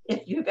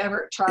if you've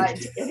ever tried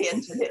to get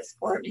into this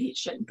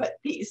formation, but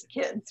these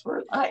kids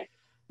were like,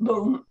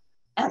 boom,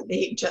 and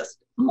they just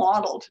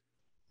modeled.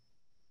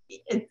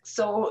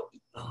 So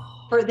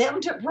for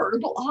them to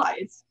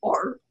verbalize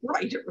or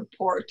write a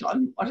report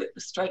on what are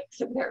the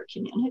strengths of their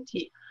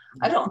community,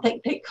 I don't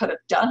think they could have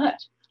done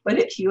it. But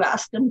if you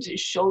ask them to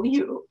show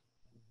you,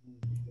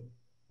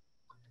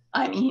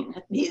 I mean,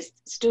 these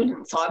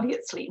students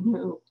obviously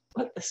knew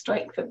what the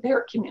strength of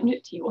their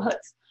community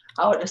was,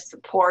 how to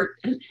support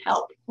and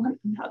help one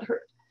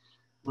another.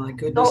 My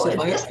goodness, So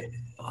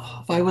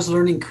if I was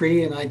learning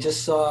Cree and I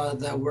just saw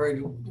that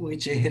word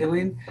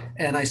Wichiituin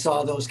and I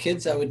saw those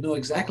kids, I would know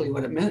exactly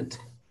what it meant.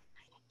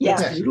 Yeah.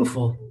 That's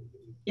beautiful.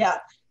 Yeah.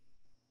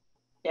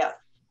 Yeah.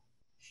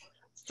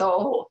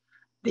 So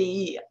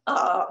the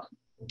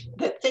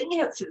thing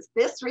is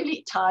this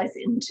really ties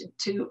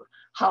into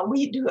how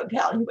we do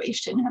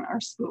evaluation in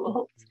our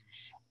schools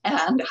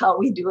and how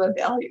we do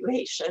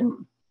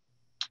evaluation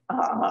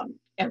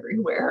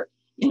everywhere.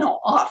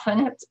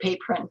 Often it's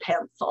paper and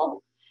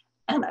pencil.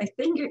 And I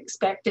think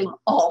expecting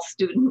all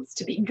students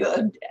to be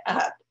good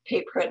at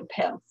paper and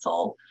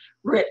pencil,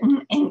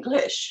 written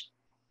English,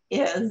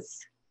 is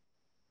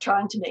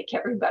trying to make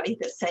everybody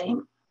the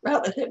same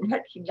rather than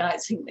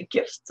recognizing the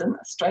gifts and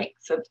the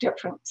strengths of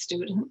different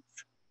students.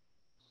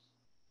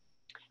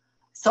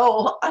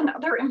 So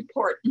another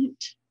important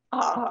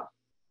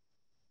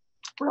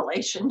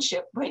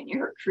relationship when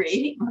you're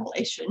creating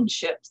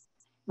relationships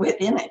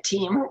within a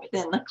team or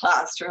within the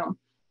classroom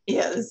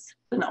is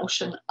the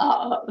notion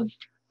of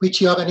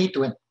which you have a need to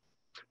win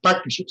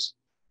partnerships.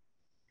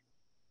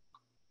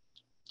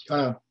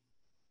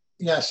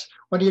 Yes,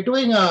 when you're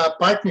doing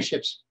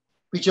partnerships,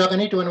 which you have a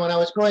need to win. When I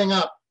was growing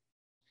up,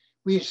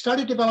 we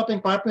started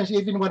developing partners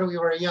even when we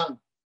were young.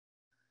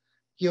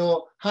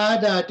 You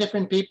had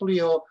different people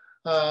you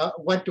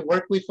went to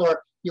work with,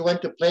 or you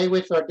went to play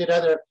with, or did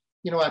other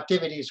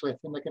activities with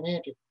in the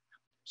community.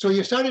 So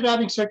you started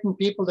having certain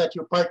people that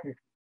you partnered.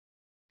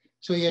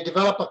 So you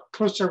develop a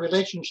closer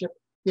relationship,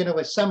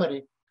 with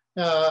somebody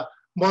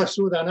more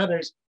so than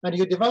others, and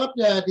you develop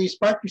these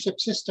partnership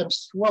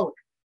systems throughout.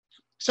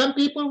 Some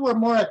people were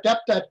more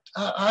adept at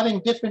having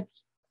different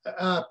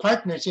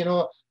partners,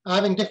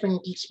 having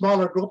different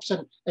smaller groups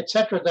and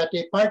etc. that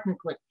they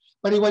partnered with.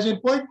 But it was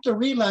important to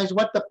realize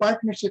what the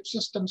partnership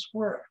systems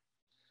were,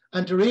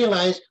 and to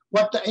realize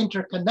what the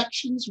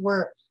interconnections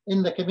were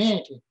in the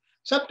community.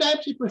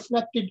 Sometimes it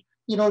reflected,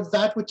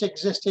 that which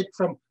existed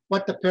from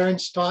what the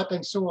parents taught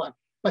and so on.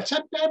 But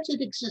sometimes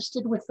it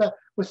existed with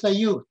the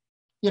youth,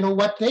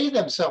 what they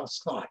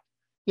themselves thought,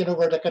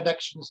 were the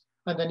connections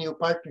and the new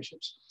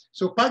partnerships.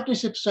 So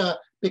partnerships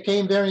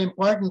became very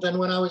important. And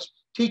when I was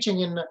teaching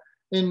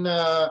in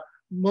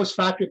most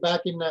factory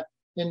back in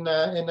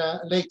the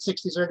late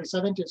 60s, early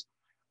 70s,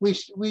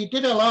 we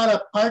did a lot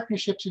of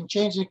partnerships in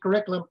changing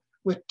curriculum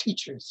with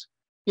teachers,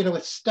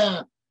 with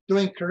staff,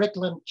 doing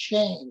curriculum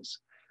change.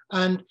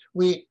 And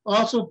we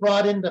also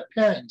brought in the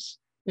parents.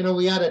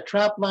 We had a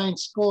trapline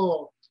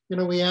school,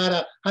 we had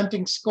a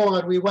hunting school,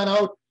 and we went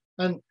out,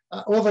 and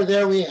over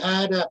there we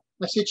had a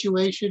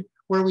situation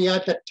where we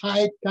had the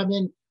tide come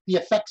in, the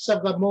effects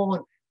of the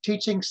moon,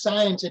 teaching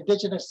science,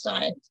 Indigenous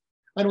science.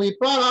 And we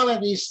brought all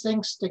of these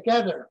things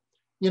together,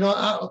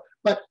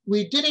 but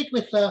we did it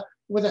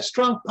with a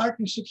strong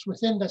partnerships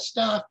within the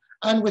staff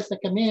and with the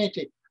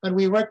community. And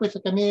we work with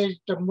the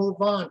community to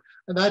move on.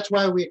 And that's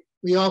why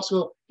we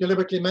also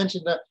deliberately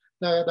mentioned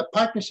the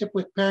partnership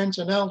with parents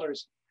and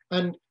elders.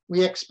 And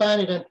we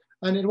expanded,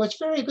 and it was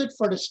very good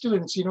for the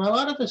students. A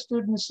lot of the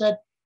students said,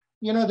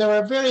 they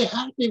were very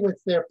happy with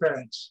their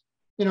parents,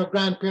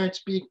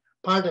 grandparents being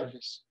part of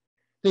this.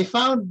 They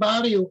found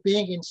value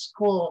being in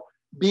school,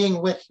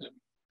 being with them.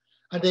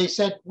 And they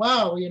said,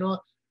 wow,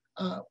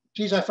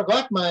 geez, I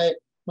forgot my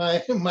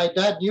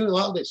dad knew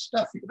all this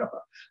stuff,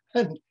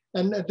 and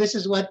this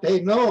is what they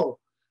know.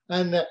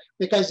 And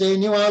because they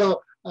knew how to,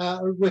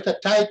 with the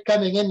tide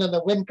coming in and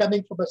the wind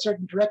coming from a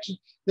certain direction,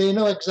 they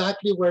know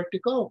exactly where to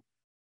go.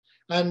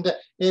 And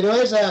it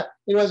was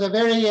a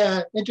very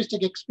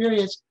interesting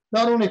experience,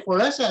 not only for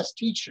us as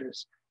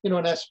teachers,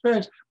 and as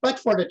parents, but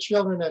for the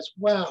children as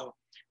well.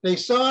 They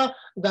saw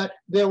that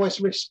there was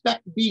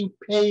respect being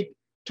paid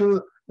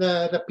to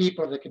the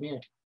people of the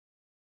community.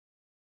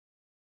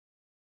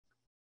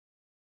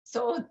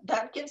 So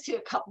that gives you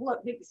a couple of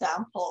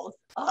examples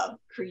of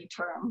Cree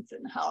terms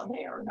and how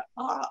they are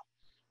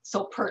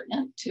so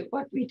pertinent to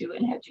what we do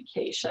in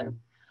education.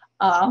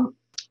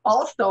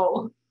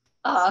 Also,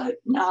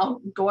 now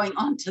going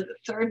on to the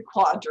third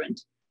quadrant,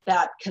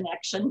 that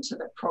connection to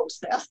the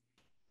process.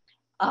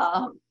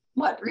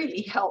 What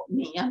really helped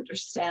me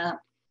understand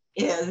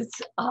is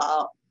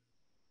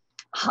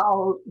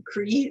how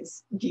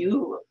Crees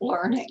view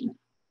learning.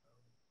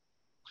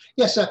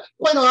 Yes,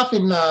 quite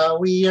often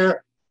we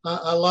hear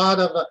a lot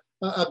of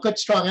a good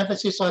strong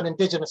emphasis on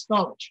Indigenous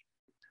knowledge.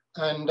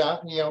 And,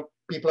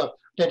 people have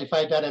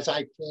identified that as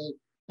IP,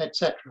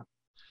 etc.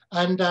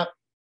 And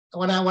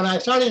when I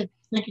started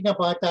thinking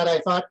about that, I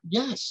thought,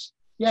 yes,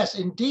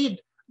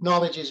 indeed,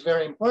 knowledge is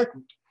very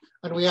important.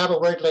 And we have a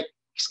word like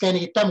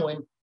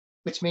kiskinaumatowin,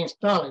 which means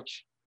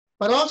knowledge.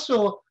 But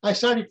also, I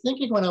started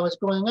thinking when I was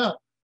growing up,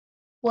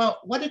 well,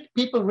 what did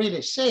people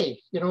really say?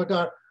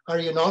 Are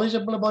you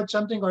knowledgeable about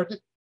something? Or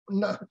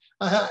no?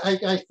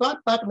 I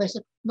thought back and I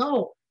said,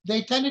 no,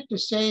 they tended to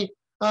say,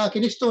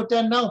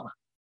 kiskinaumatowin.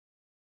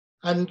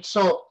 And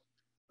so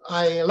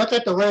I looked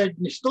at the word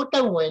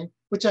kiskinaumatowin,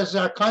 which is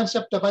our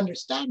concept of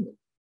understanding.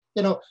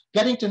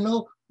 Getting to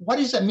know what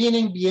is the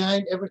meaning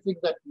behind everything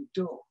that we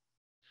do.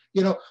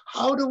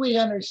 How do we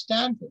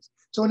understand this?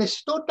 So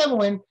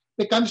kiskinaumatowin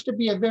becomes to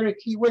be a very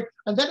key word.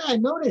 And then I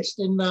noticed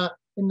in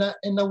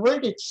the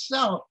word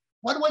itself,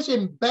 what was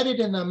embedded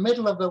in the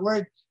middle of the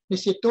word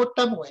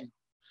kiskinaumatowin.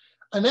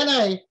 And then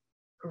I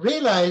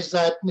realized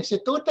that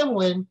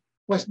kiskinaumatowin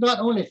was not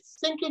only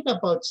thinking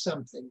about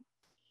something,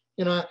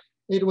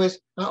 it was,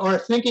 or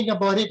thinking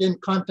about it in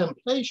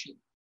contemplation.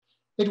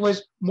 It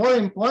was more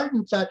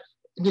important that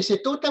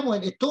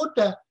kiskinaumatowin,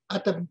 itota,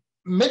 at the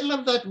middle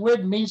of that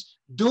word means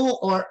do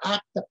or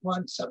act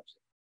upon something.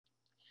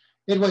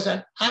 It was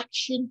an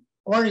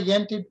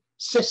action-oriented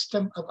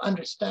system of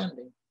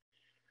understanding.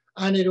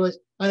 And it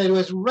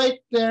was right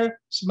there,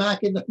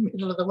 smack in the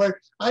middle of the word.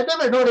 I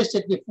never noticed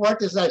it before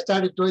because I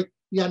started doing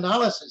the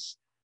analysis,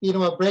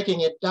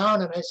 breaking it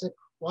down. And I said,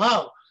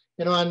 wow,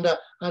 and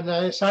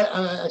I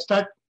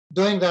start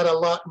doing that a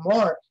lot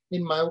more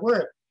in my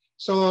work.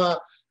 So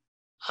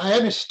I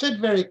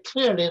understood very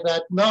clearly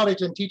that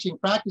knowledge and teaching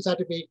practice had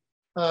to be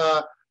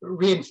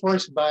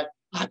reinforced by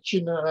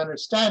action and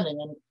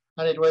understanding,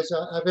 and it was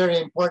a very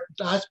important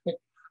aspect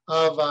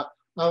of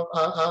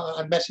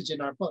a message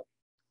in our book.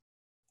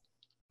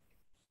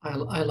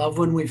 I love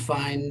when we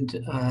find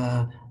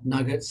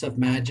nuggets of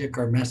magic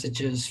or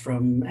messages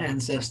from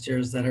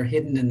ancestors that are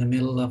hidden in the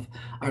middle of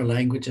our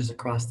languages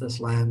across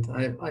this land.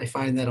 I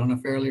find that on a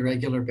fairly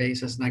regular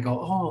basis, and I go,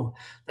 oh,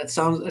 it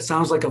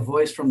sounds like a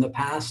voice from the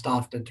past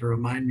often to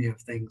remind me of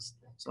things.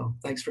 So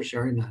thanks for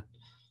sharing that.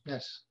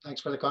 Yes,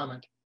 thanks for the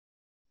comment.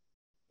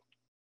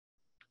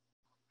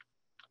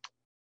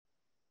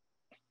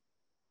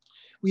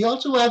 We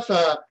also have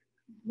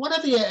one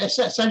of the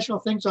essential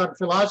things on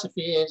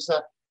philosophy is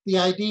the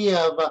idea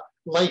of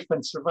life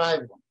and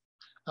survival.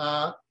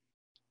 It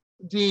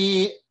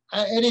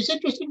is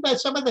interesting that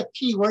some of the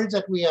key words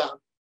that we have,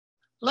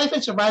 life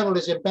and survival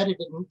is embedded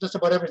in just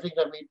about everything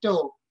that we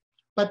do.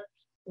 But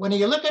when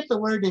you look at the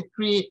word in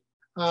Cree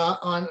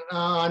on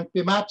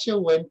Pimacho,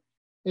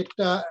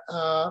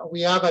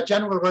 we have a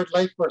general word,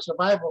 life for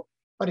survival.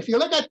 But if you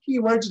look at key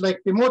words like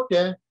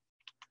Pimote,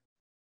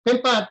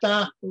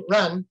 Pimpata,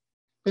 run,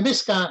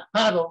 Pimiska,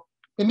 paddle,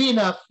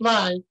 Pimina,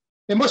 fly,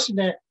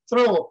 Pimusne,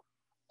 throw,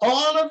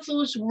 all of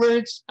those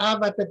words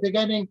have at the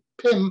beginning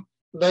pim,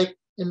 like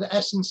in the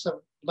essence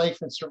of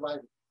life and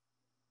survival.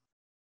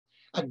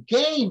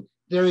 Again,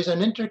 there is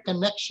an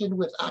interconnection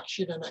with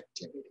action and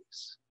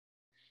activities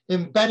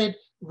embedded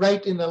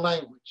right in the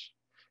language.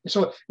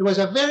 So it was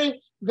a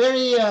very,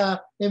 very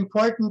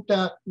important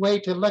way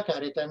to look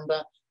at it. And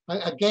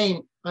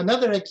again,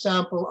 another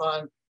example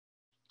on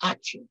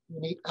action. We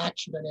need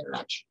action and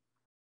interaction.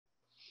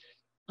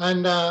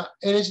 And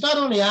it is not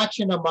only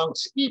action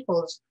amongst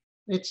peoples,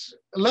 it's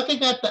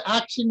looking at the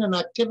action and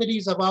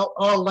activities of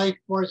all life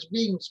force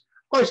beings.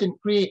 Of course, in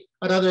Cree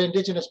and other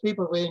indigenous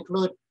people, we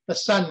include the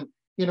sun,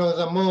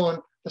 the moon,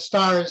 the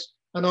stars,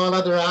 and all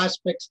other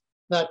aspects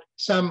that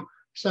some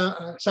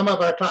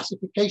of our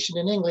classification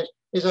in English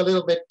is a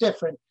little bit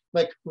different,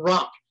 like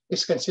rock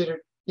is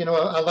considered,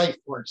 a life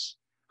force.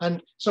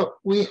 And so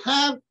we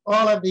have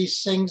all of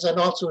these things, and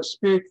also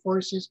spirit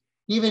forces,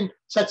 even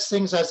such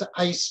things as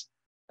ice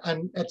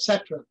and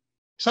etc.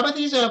 Some of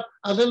these are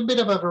a little bit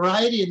of a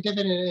variety in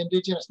different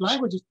indigenous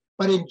languages,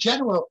 but in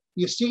general,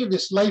 you see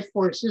this life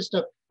force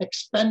system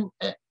extended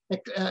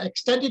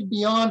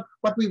beyond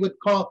what we would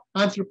call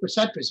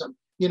anthropocentrism,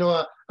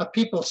 a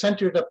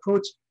people-centered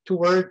approach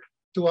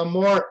to a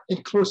more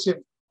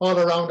inclusive,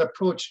 all-around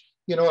approach,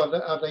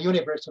 of the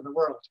universe, of the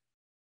world.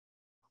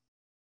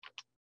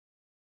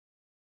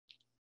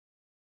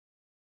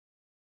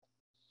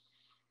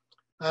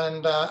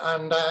 And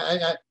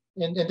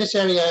in this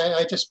area,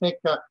 I just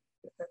make that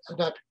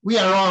we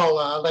are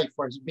all life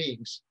force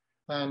beings,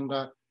 and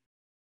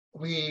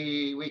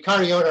we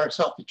carry out our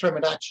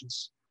self-determined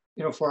actions,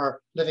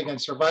 for living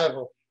and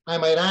survival. I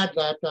might add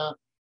that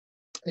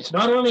it's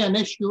not only an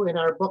issue in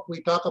our book.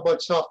 We talk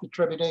about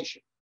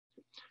self-determination.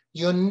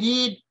 You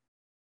need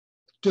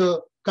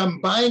to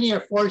combine your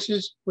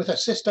forces with a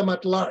system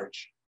at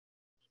large.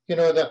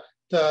 The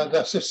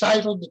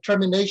societal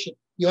determination.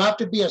 You have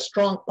to be a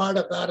strong part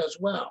of that as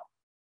well.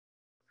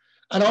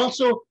 And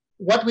also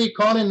what we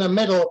call in the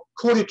middle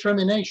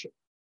co-determination,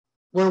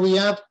 where we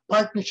have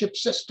partnership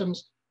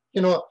systems,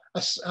 getting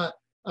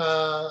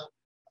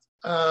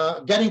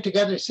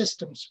together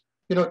systems,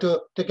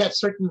 to get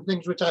certain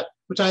things which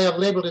I have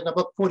labeled in the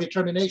book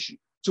co-determination.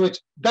 So it's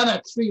done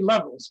at 3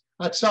 levels: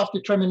 at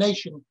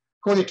self-determination,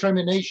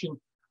 co-determination,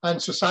 and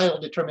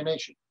societal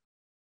determination.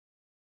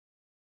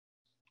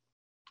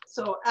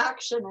 So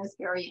action is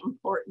very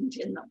important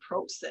in the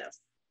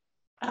process,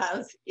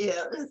 as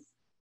is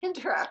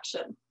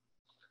interaction.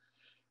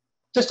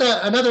 Just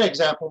another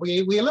example,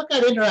 we look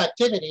at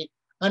interactivity,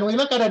 and we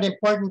look at an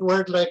important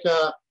word like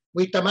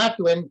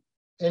witamatuin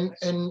in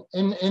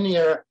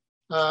here,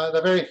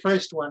 the very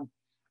first one.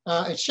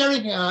 It's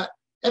sharing,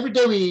 every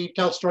day we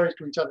tell stories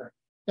to each other.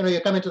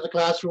 You come into the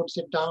classroom,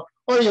 sit down,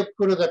 or you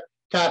go to the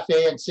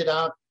cafe and sit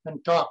down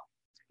and talk.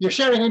 You're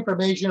sharing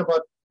information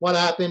about what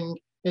happened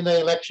in the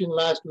election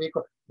last week,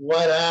 or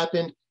what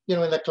happened, in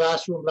the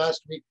classroom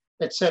last week,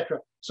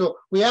 etc. So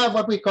we have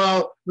what we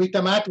call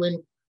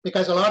witamatuin,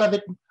 because a lot of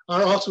it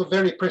are also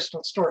very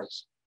personal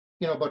stories,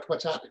 about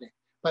what's happening.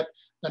 But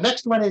the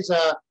next one is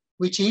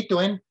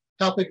wichituin,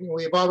 helping.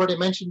 We've already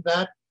mentioned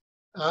that,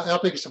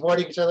 helping,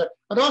 supporting each other,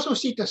 and also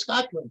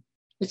sikascatwin.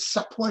 It's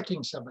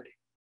supporting somebody,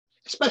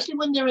 especially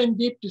when they're in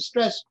deep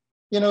distress.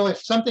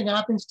 If something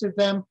happens to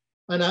them,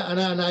 and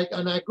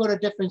I go to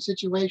different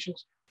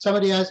situations,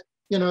 somebody has,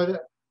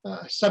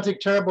 something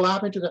terrible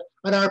happened to them,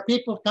 and our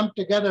people come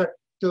together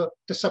to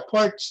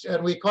support,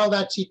 and we call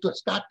that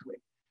sikascatwin.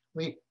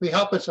 We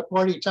help and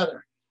support each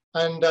other,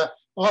 and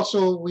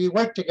also we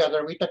work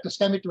together.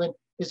 Witakaskemitwin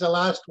is the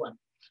last one.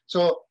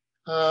 So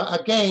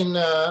again,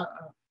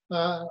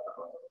 to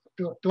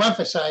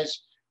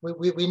emphasize,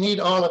 we need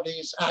all of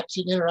these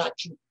action,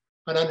 interaction,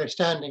 and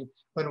understanding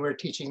when we're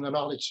teaching the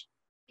knowledge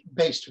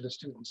base to the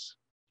students.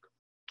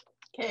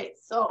 Okay,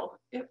 so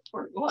if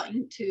we're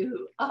going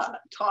to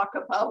talk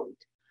about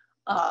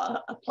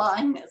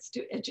applying this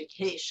to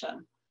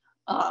education,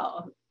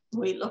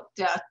 we looked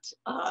at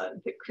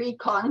the Cree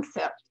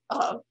concept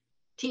of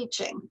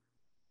teaching.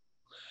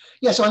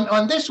 Yes,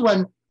 on this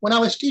one, when I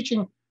was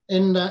teaching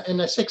in the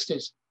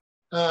 60s,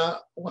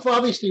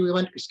 obviously we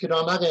went to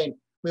kiskinaumatowin.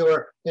 We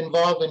were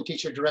involved in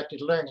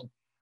teacher-directed learning.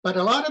 But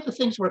a lot of the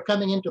things were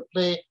coming into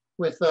play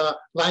with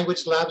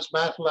language labs,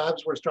 math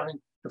labs were starting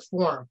to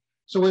form.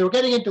 So we were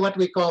getting into what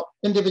we call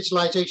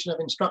individualization of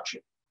instruction.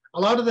 A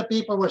lot of the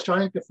people were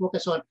starting to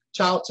focus on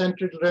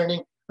child-centered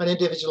learning and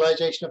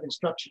individualization of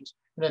instructions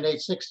in the late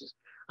 60s.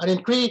 And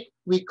in Cree,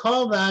 we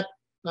call that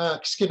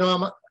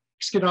kiskinaumatowin,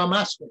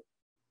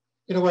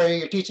 where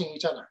you're teaching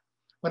each other.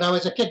 When I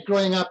was a kid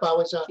growing up, I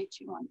was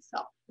teaching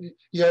oneself.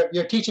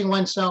 You're teaching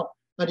oneself,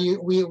 and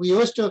we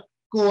used to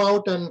go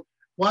out and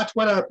watch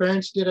what our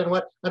parents did, and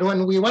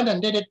when we went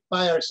and did it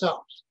by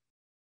ourselves,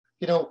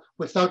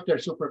 without their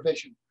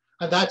supervision.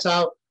 And that's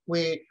how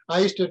we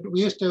used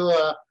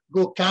to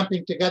go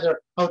camping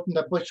together out in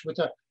the bush with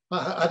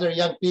other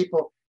young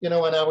people,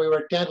 when we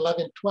were 10,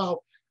 11, 12,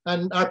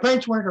 and our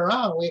parents weren't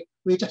around.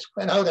 We just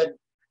went out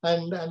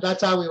and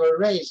that's how we were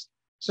raised.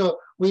 So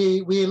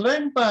we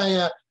learned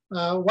by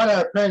what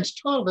our parents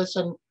told us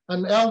and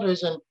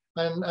elders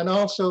and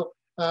also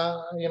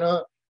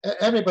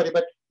everybody,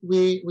 but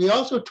we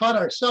also taught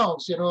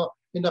ourselves,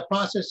 in the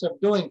process of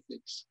doing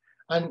things.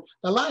 And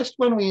the last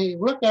one we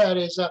look at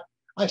is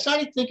I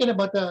started thinking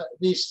about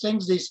these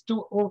things, these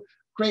two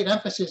great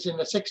emphases in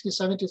the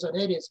 60s, 70s, and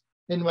 80s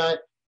in my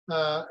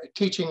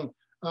teaching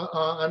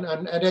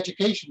and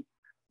education.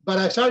 But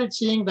I started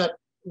seeing that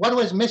what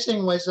was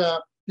missing was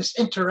this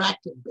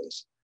interactive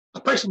base. A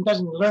person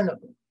doesn't learn a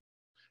bit.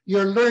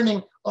 You're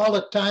learning all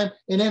the time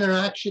in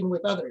interaction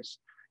with others.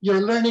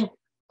 You're learning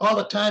all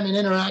the time in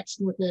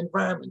interaction with the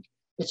environment.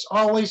 It's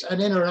always an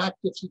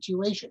interactive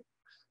situation.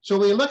 So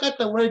we look at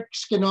the word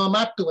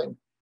kiskinaumatowin.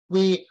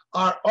 We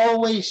are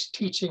always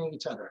teaching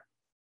each other.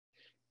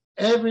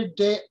 Every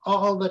day,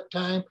 all the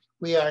time,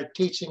 we are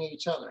teaching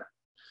each other.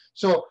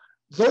 So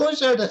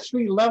those are the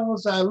three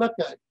levels I look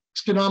at.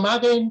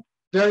 Kiskinaumatowin,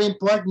 very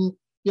important,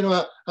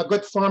 a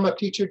good form of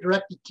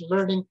teacher-directed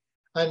learning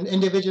and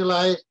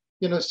individualized,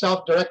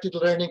 self-directed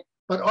learning,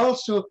 but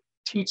also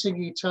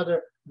teaching each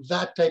other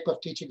that type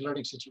of teaching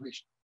learning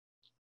situation.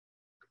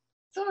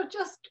 So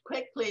just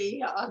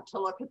quickly to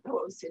look at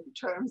those in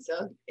terms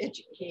of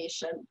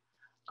education,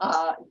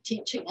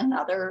 teaching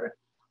another,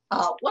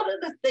 one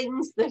of the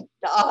things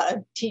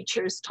that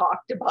teachers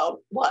talked about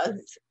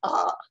was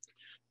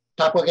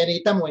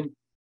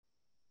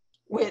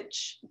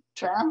which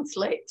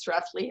translates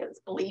roughly as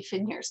belief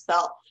in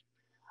yourself.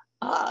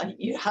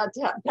 You had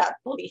to have that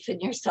belief in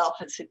yourself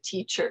as a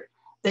teacher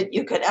that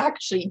you could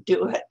actually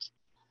do it.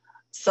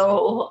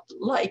 So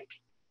like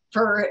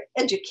for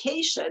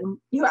education,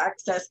 you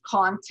access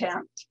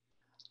content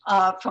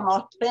from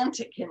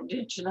authentic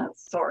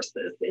Indigenous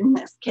sources. In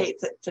this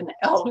case, it's an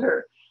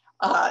elder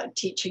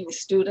teaching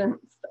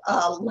students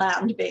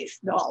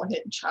land-based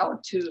knowledge, how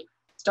to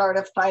start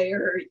a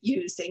fire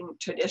using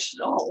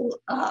traditional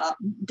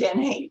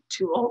DNA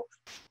tools.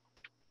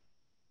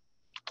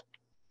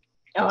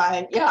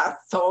 Yeah,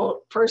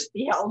 so first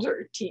the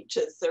elder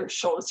teaches or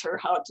shows her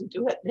how to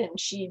do it, then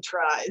she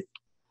tries.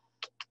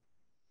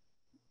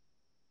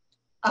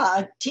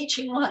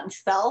 Teaching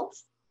oneself,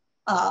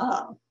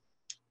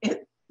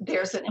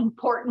 there's an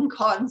important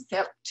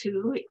concept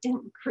too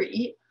in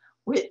Cree,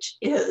 which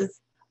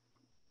is,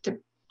 do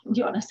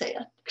you want to say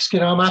it?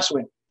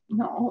 Kiskinaumatowin.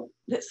 No,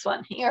 this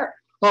one here.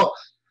 Oh,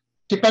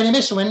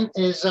 Tipanimiswin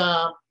is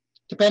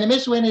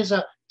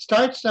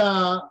starts,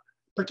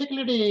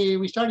 particularly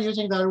we start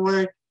using that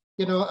word,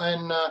 in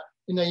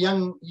the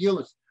young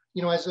youth,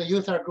 as the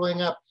youth are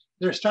growing up,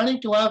 they're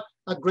starting to have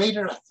a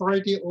greater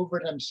authority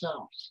over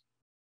themselves.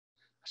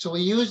 So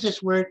we use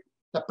this word,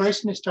 the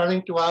person is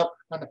starting to have,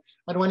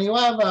 and when you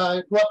have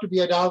grow up to be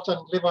adults and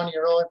live on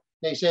your own,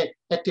 they say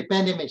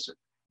Tipanimiswin,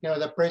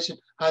 the person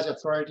has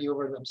authority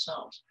over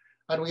themselves.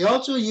 And we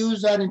also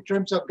use that in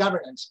terms of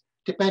governance.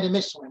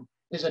 Tipanimiswin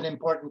is an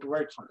important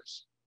word for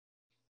us.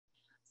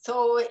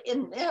 So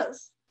in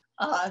this,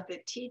 the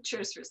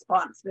teacher's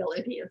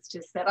responsibility is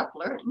to set up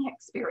learning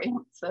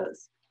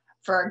experiences.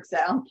 For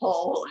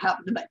example,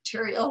 have the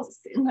materials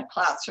in the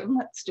classroom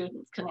that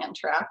students can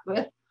interact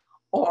with.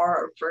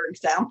 Or for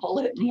example,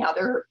 in the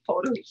other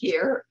photo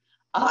here,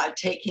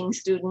 taking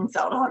students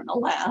out on the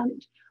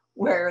land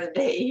where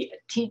they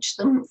teach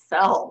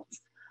themselves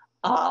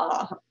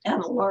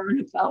and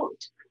learn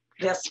about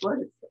this.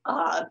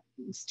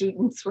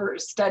 Students were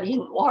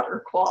studying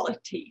water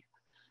quality.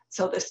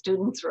 So the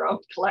students were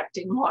out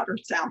collecting water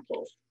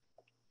samples.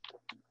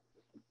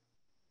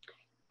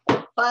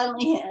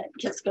 Finally,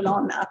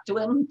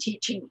 kiskinaumatowin,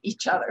 teaching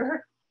each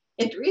other.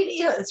 It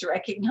really is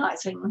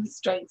recognizing the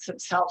strengths of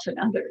self and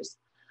others.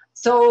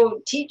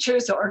 So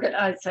teachers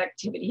organize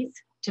activities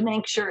to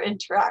make sure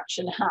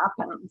interaction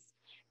happens.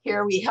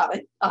 Here we have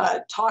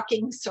a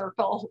talking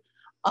circle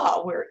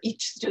where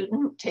each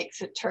student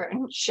takes a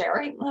turn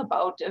sharing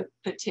about a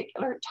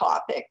particular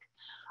topic.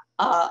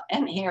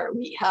 And here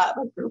we have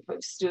a group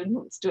of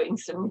students doing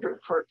some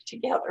group work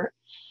together.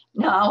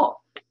 Now,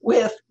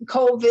 with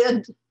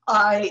COVID,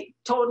 I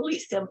totally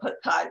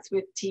sympathize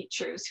with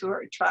teachers who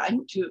are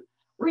trying to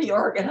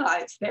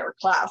reorganize their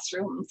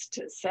classrooms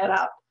to set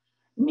up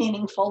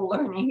meaningful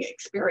learning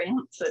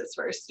experiences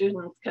where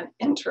students can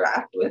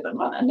interact with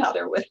one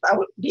another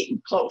without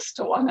being close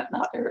to one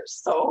another.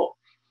 So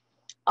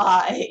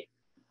I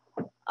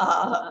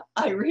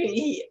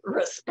really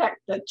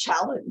respect the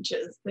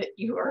challenges that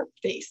you are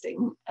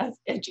facing as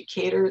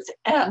educators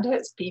and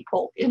as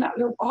people in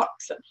other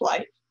walks of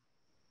life.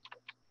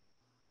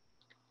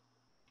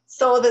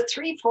 So the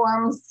three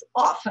forms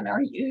often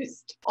are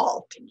used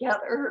all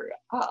together,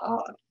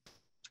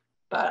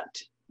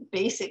 but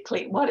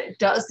basically what it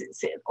does is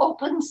it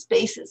opens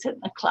spaces in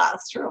the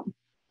classroom.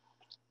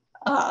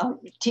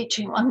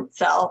 Teaching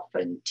oneself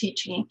and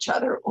teaching each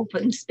other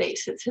open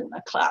spaces in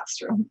the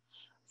classroom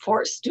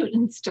for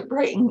students to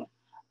bring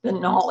the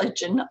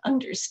knowledge and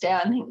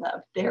understanding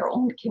of their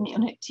own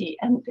community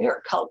and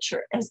their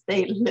culture as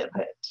they live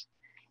it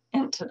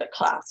into the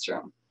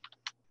classroom.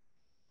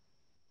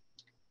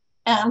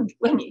 And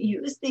when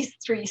you use these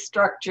three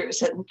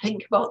structures and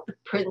think about the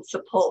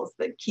principles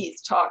that Keith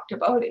talked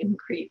about in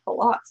Cree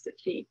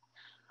philosophy,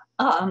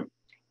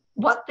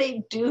 what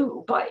they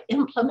do by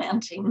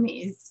implementing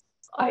these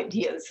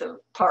ideas of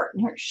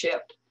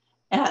partnership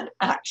and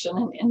action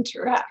and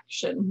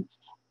interaction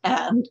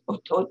and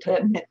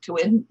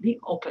ototemetowin, being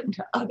open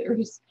to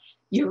others,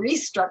 you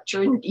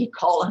restructure and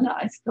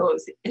decolonize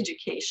those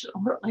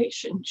educational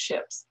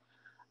relationships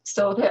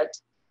so that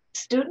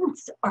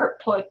students are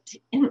put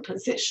in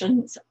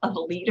positions of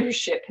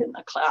leadership in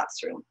the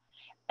classroom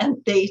and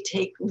they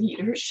take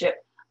leadership.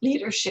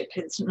 Leadership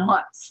is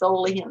not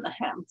solely in the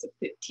hands of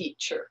the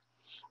teacher.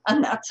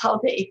 And that's how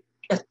they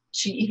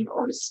achieve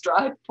or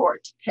strive for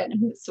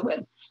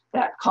Nehinuw,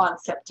 that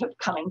concept of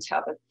coming to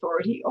have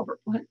authority over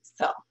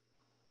oneself.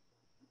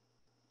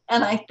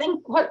 And I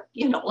think what,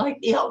 like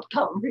the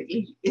outcome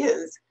really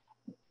is,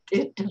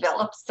 it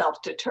develops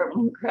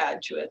self-determining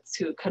graduates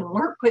who can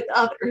work with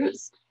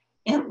others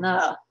in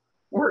the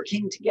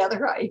working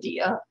together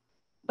idea,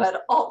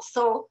 but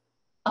also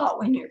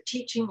when you're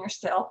teaching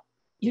yourself,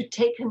 you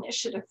take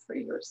initiative for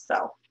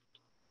yourself.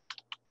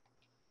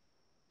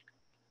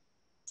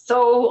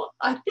 So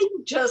I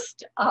think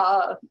just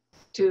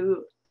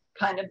to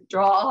kind of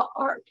draw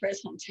our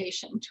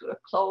presentation to a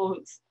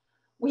close,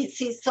 we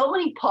see so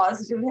many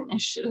positive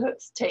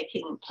initiatives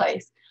taking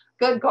place.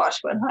 Good gosh,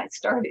 when I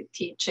started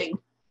teaching,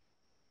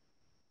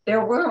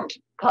 there weren't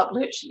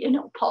published,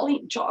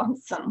 Pauline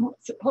Johnson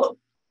was about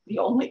the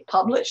only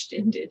published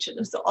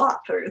Indigenous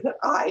author that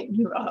I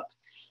knew of.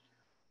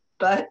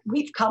 But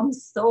we've come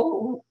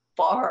so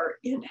far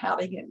in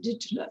having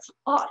Indigenous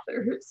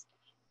authors,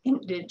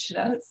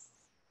 Indigenous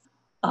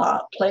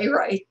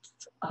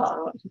playwrights,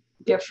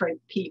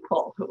 different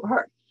people who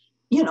are,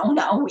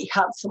 now we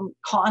have some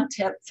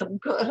content, some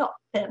good,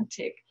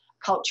 authentic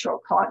cultural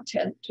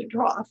content to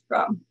draw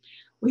from.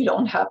 We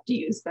don't have to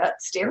use that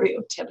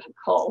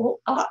stereotypical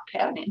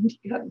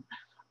pan-Indian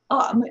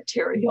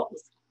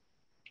materials.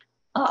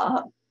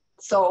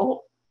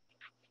 So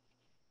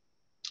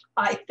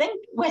I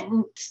think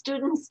when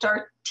students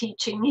start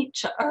teaching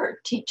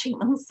teaching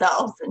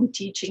themselves and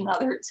teaching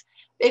others,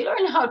 they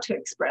learn how to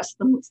express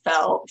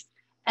themselves.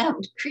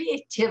 And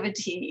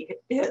creativity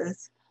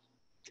is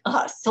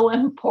so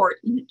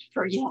important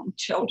for young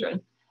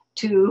children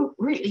to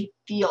really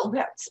feel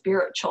that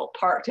spiritual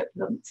part of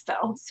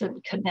themselves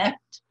and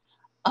connect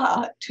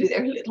to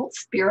their little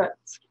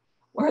spirits,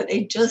 where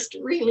they just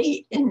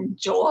really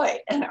enjoy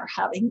and are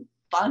having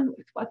fun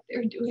with what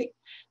they're doing,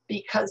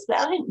 because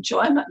that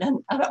enjoyment and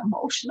that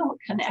emotional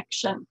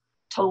connection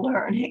to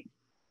learning,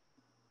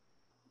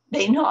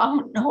 they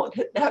now know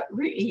that that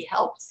really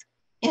helps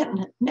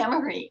in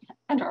memory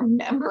and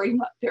remembering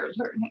what they're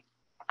learning.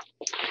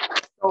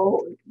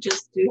 So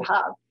just to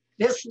have,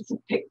 this is a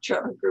picture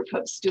of a group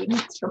of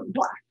students from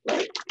Black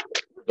Lake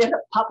who did a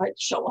puppet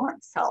show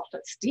on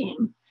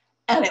self-esteem.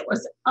 And it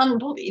was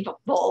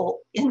unbelievable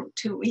in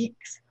 2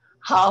 weeks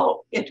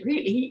how it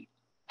really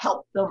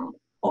helped them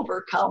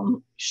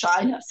overcome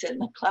shyness in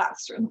the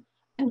classroom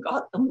and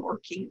got them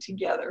working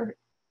together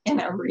in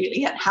a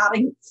really, and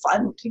having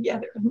fun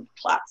together in the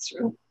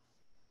classroom.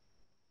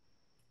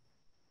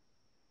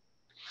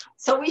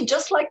 So we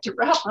just like to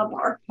wrap up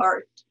our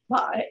part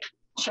by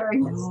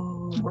sharing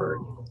this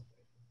word.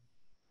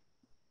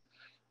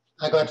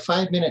 I got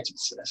 5 minutes, it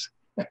says.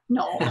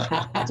 No,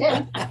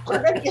 10.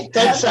 We're going to get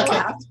 10 the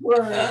last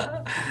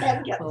word.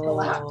 10 gets the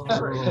last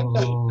word.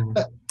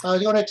 I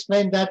was going to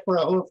explain that for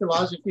a whole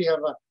philosophy of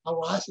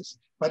Oasis,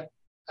 but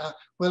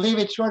we'll leave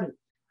it short.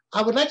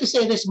 I would like to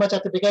say this much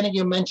at the beginning.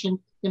 You mentioned,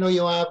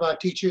 you have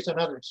teachers and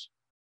others.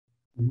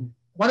 Mm-hmm.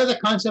 One of the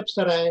concepts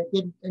that I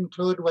did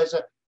include was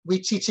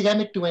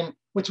kiskinaumatowin,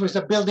 which was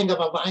the building of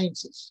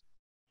alliances,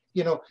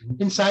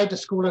 inside the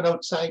school and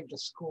outside the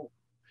school.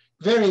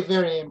 Very,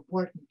 very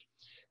important.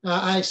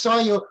 I saw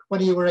you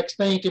when you were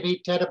explaining to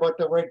me, Ted, about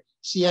the word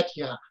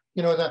sietya,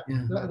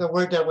 the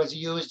word that was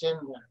used in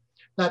there.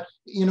 That,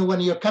 when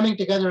you're coming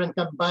together and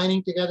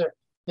combining together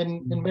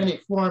in many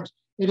forms,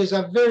 it is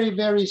a very,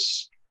 very,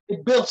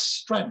 it builds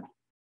strength.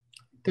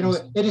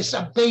 It is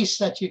a base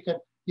that you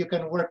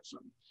can work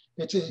from.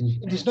 It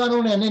is not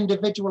only an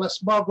individual, a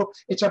small group,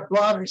 it's a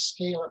broader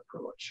scale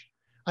approach.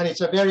 And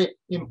it's a very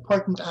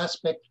important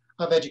aspect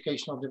of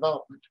educational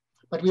development.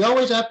 But we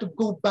always have to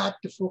go back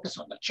to focus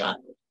on the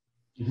child.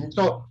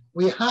 So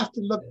we have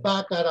to look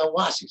back at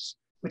awasis,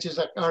 which is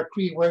our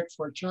Cree word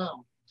for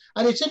child.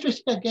 And it's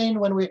interesting again,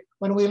 when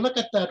we look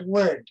at that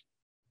word,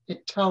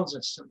 it tells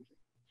us something.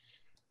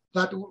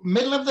 That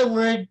middle of the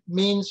word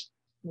means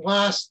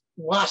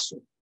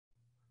wasu.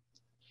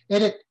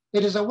 It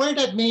is a word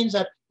that means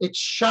that it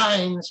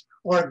shines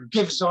or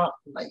gives off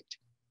light.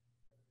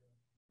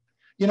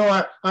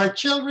 Our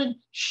children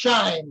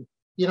shine,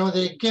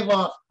 they give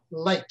off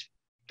light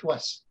to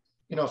us,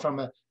 from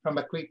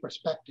a Cree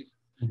perspective.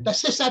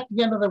 That's just at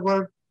the end of the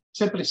word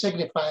simply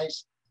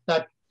signifies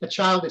that the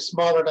child is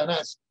smaller than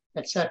us,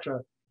 etc.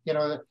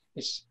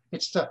 It's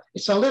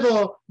a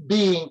little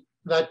being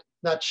that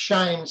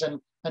shines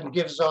and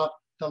gives off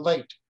the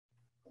light.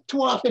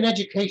 Too often,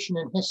 education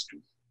and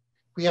history,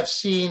 we have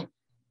seen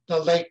the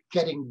light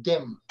getting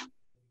dim.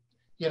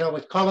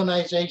 With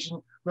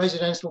colonization,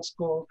 residential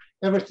school,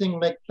 everything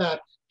like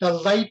that, the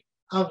light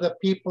of the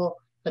people,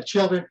 the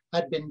children,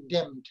 had been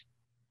dimmed.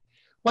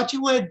 What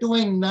you are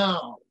doing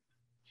now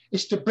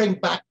is to bring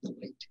back the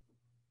light.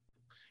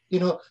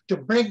 To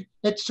bring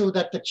it so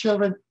that the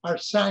children are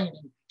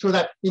shining, so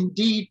that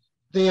indeed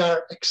they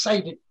are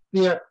excited,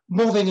 they are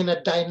moving in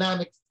a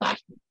dynamic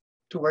fashion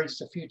towards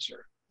the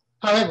future.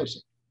 However,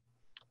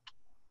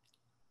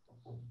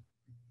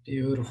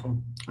 beautiful.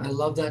 I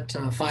love that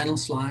final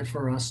slide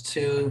for us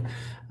too.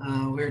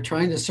 We're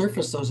trying to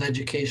surface those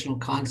educational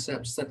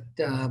concepts that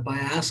by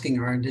asking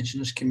our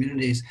Indigenous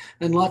communities,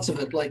 and lots of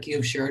it, like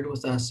you've shared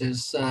with us,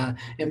 is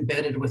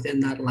embedded within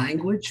that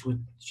language,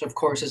 which of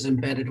course is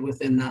embedded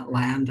within that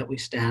land that we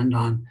stand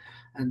on.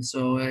 And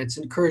so it's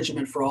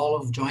encouragement for all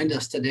who've joined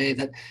us today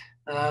that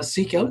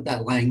seek out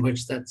that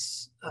language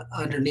that's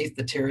underneath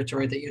the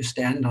territory that you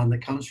stand on,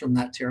 that comes from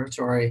that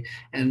territory,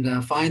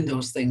 and find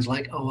those things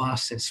like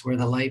oasis, where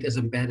the light is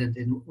embedded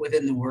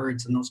within the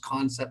words, and those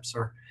concepts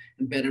are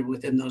embedded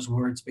within those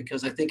words,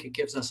 because I think it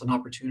gives us an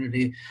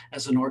opportunity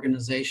as an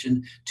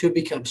organization to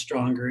become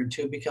stronger and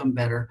to become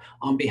better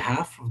on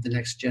behalf of the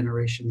next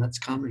generation that's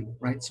coming,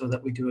 right? So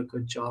that we do a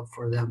good job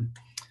for them.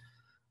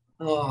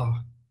 Oh,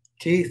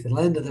 Keith and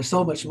Linda, there's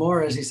so much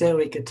more, as you say,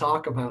 we could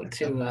talk about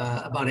too,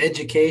 about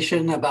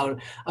education, about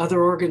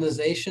other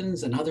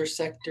organizations and other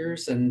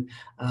sectors, and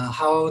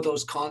how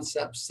those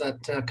concepts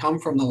that come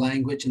from the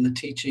language and the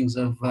teachings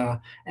of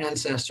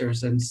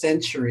ancestors and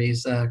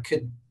centuries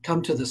could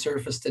come to the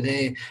surface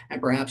today and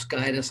perhaps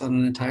guide us on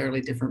an entirely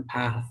different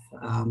path.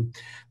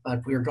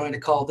 But we're going to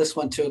call this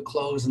one to a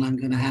close, and I'm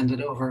going to hand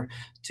it over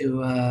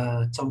to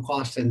Tom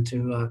Quaston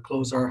to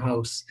close our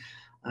house.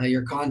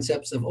 Your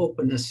concepts of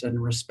openness and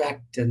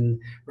respect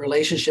and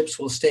relationships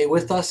will stay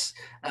with us.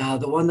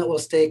 The one that will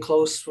stay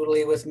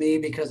closely with me,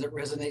 because it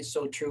resonates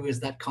so true, is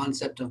that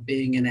concept of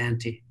being an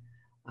auntie.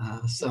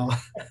 So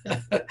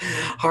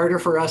harder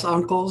for us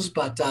uncles,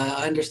 but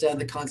I understand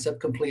the concept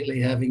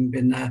completely, having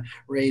been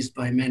raised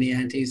by many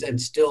aunties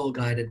and still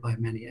guided by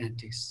many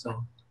aunties.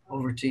 So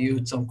over to you,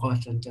 Tom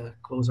Quaston, to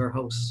close our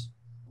house.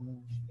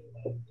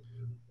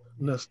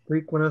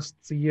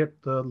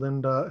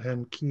 Linda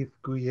and Keith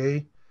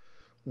Goulet.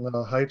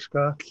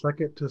 Heichka,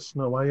 Kleket to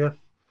Snowayeth,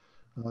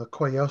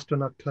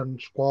 Koyastanaktan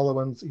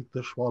Squalowans eat the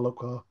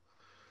Schwaloka,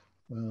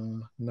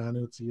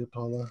 Nanu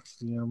Ziatala,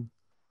 Siam,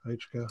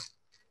 Heichka.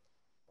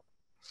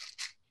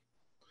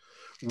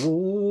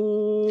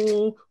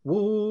 Woo,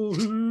 woo,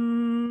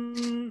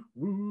 woo,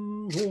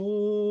 woo,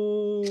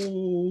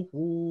 woo, woo,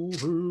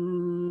 woo,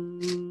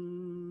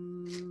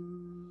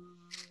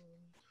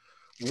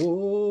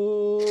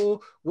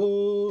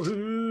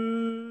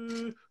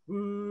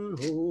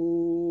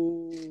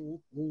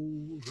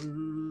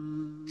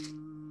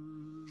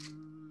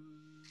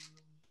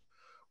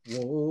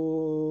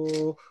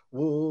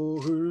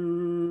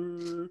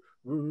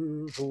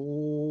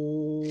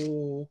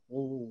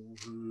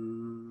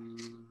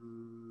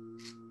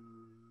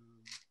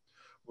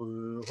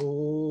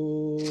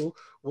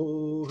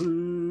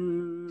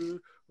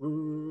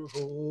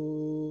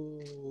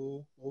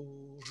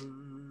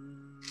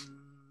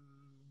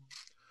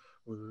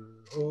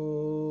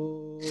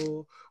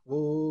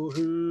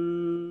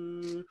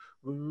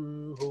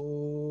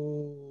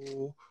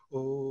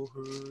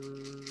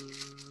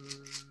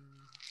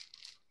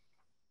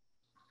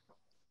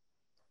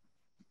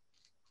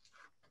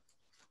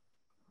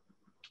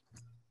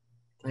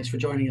 Thanks for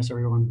joining us,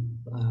 everyone.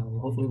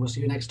 Hopefully we'll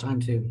see you next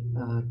time too.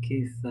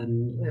 Keith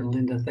and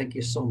Linda, thank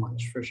you so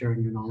much for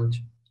sharing your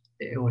knowledge.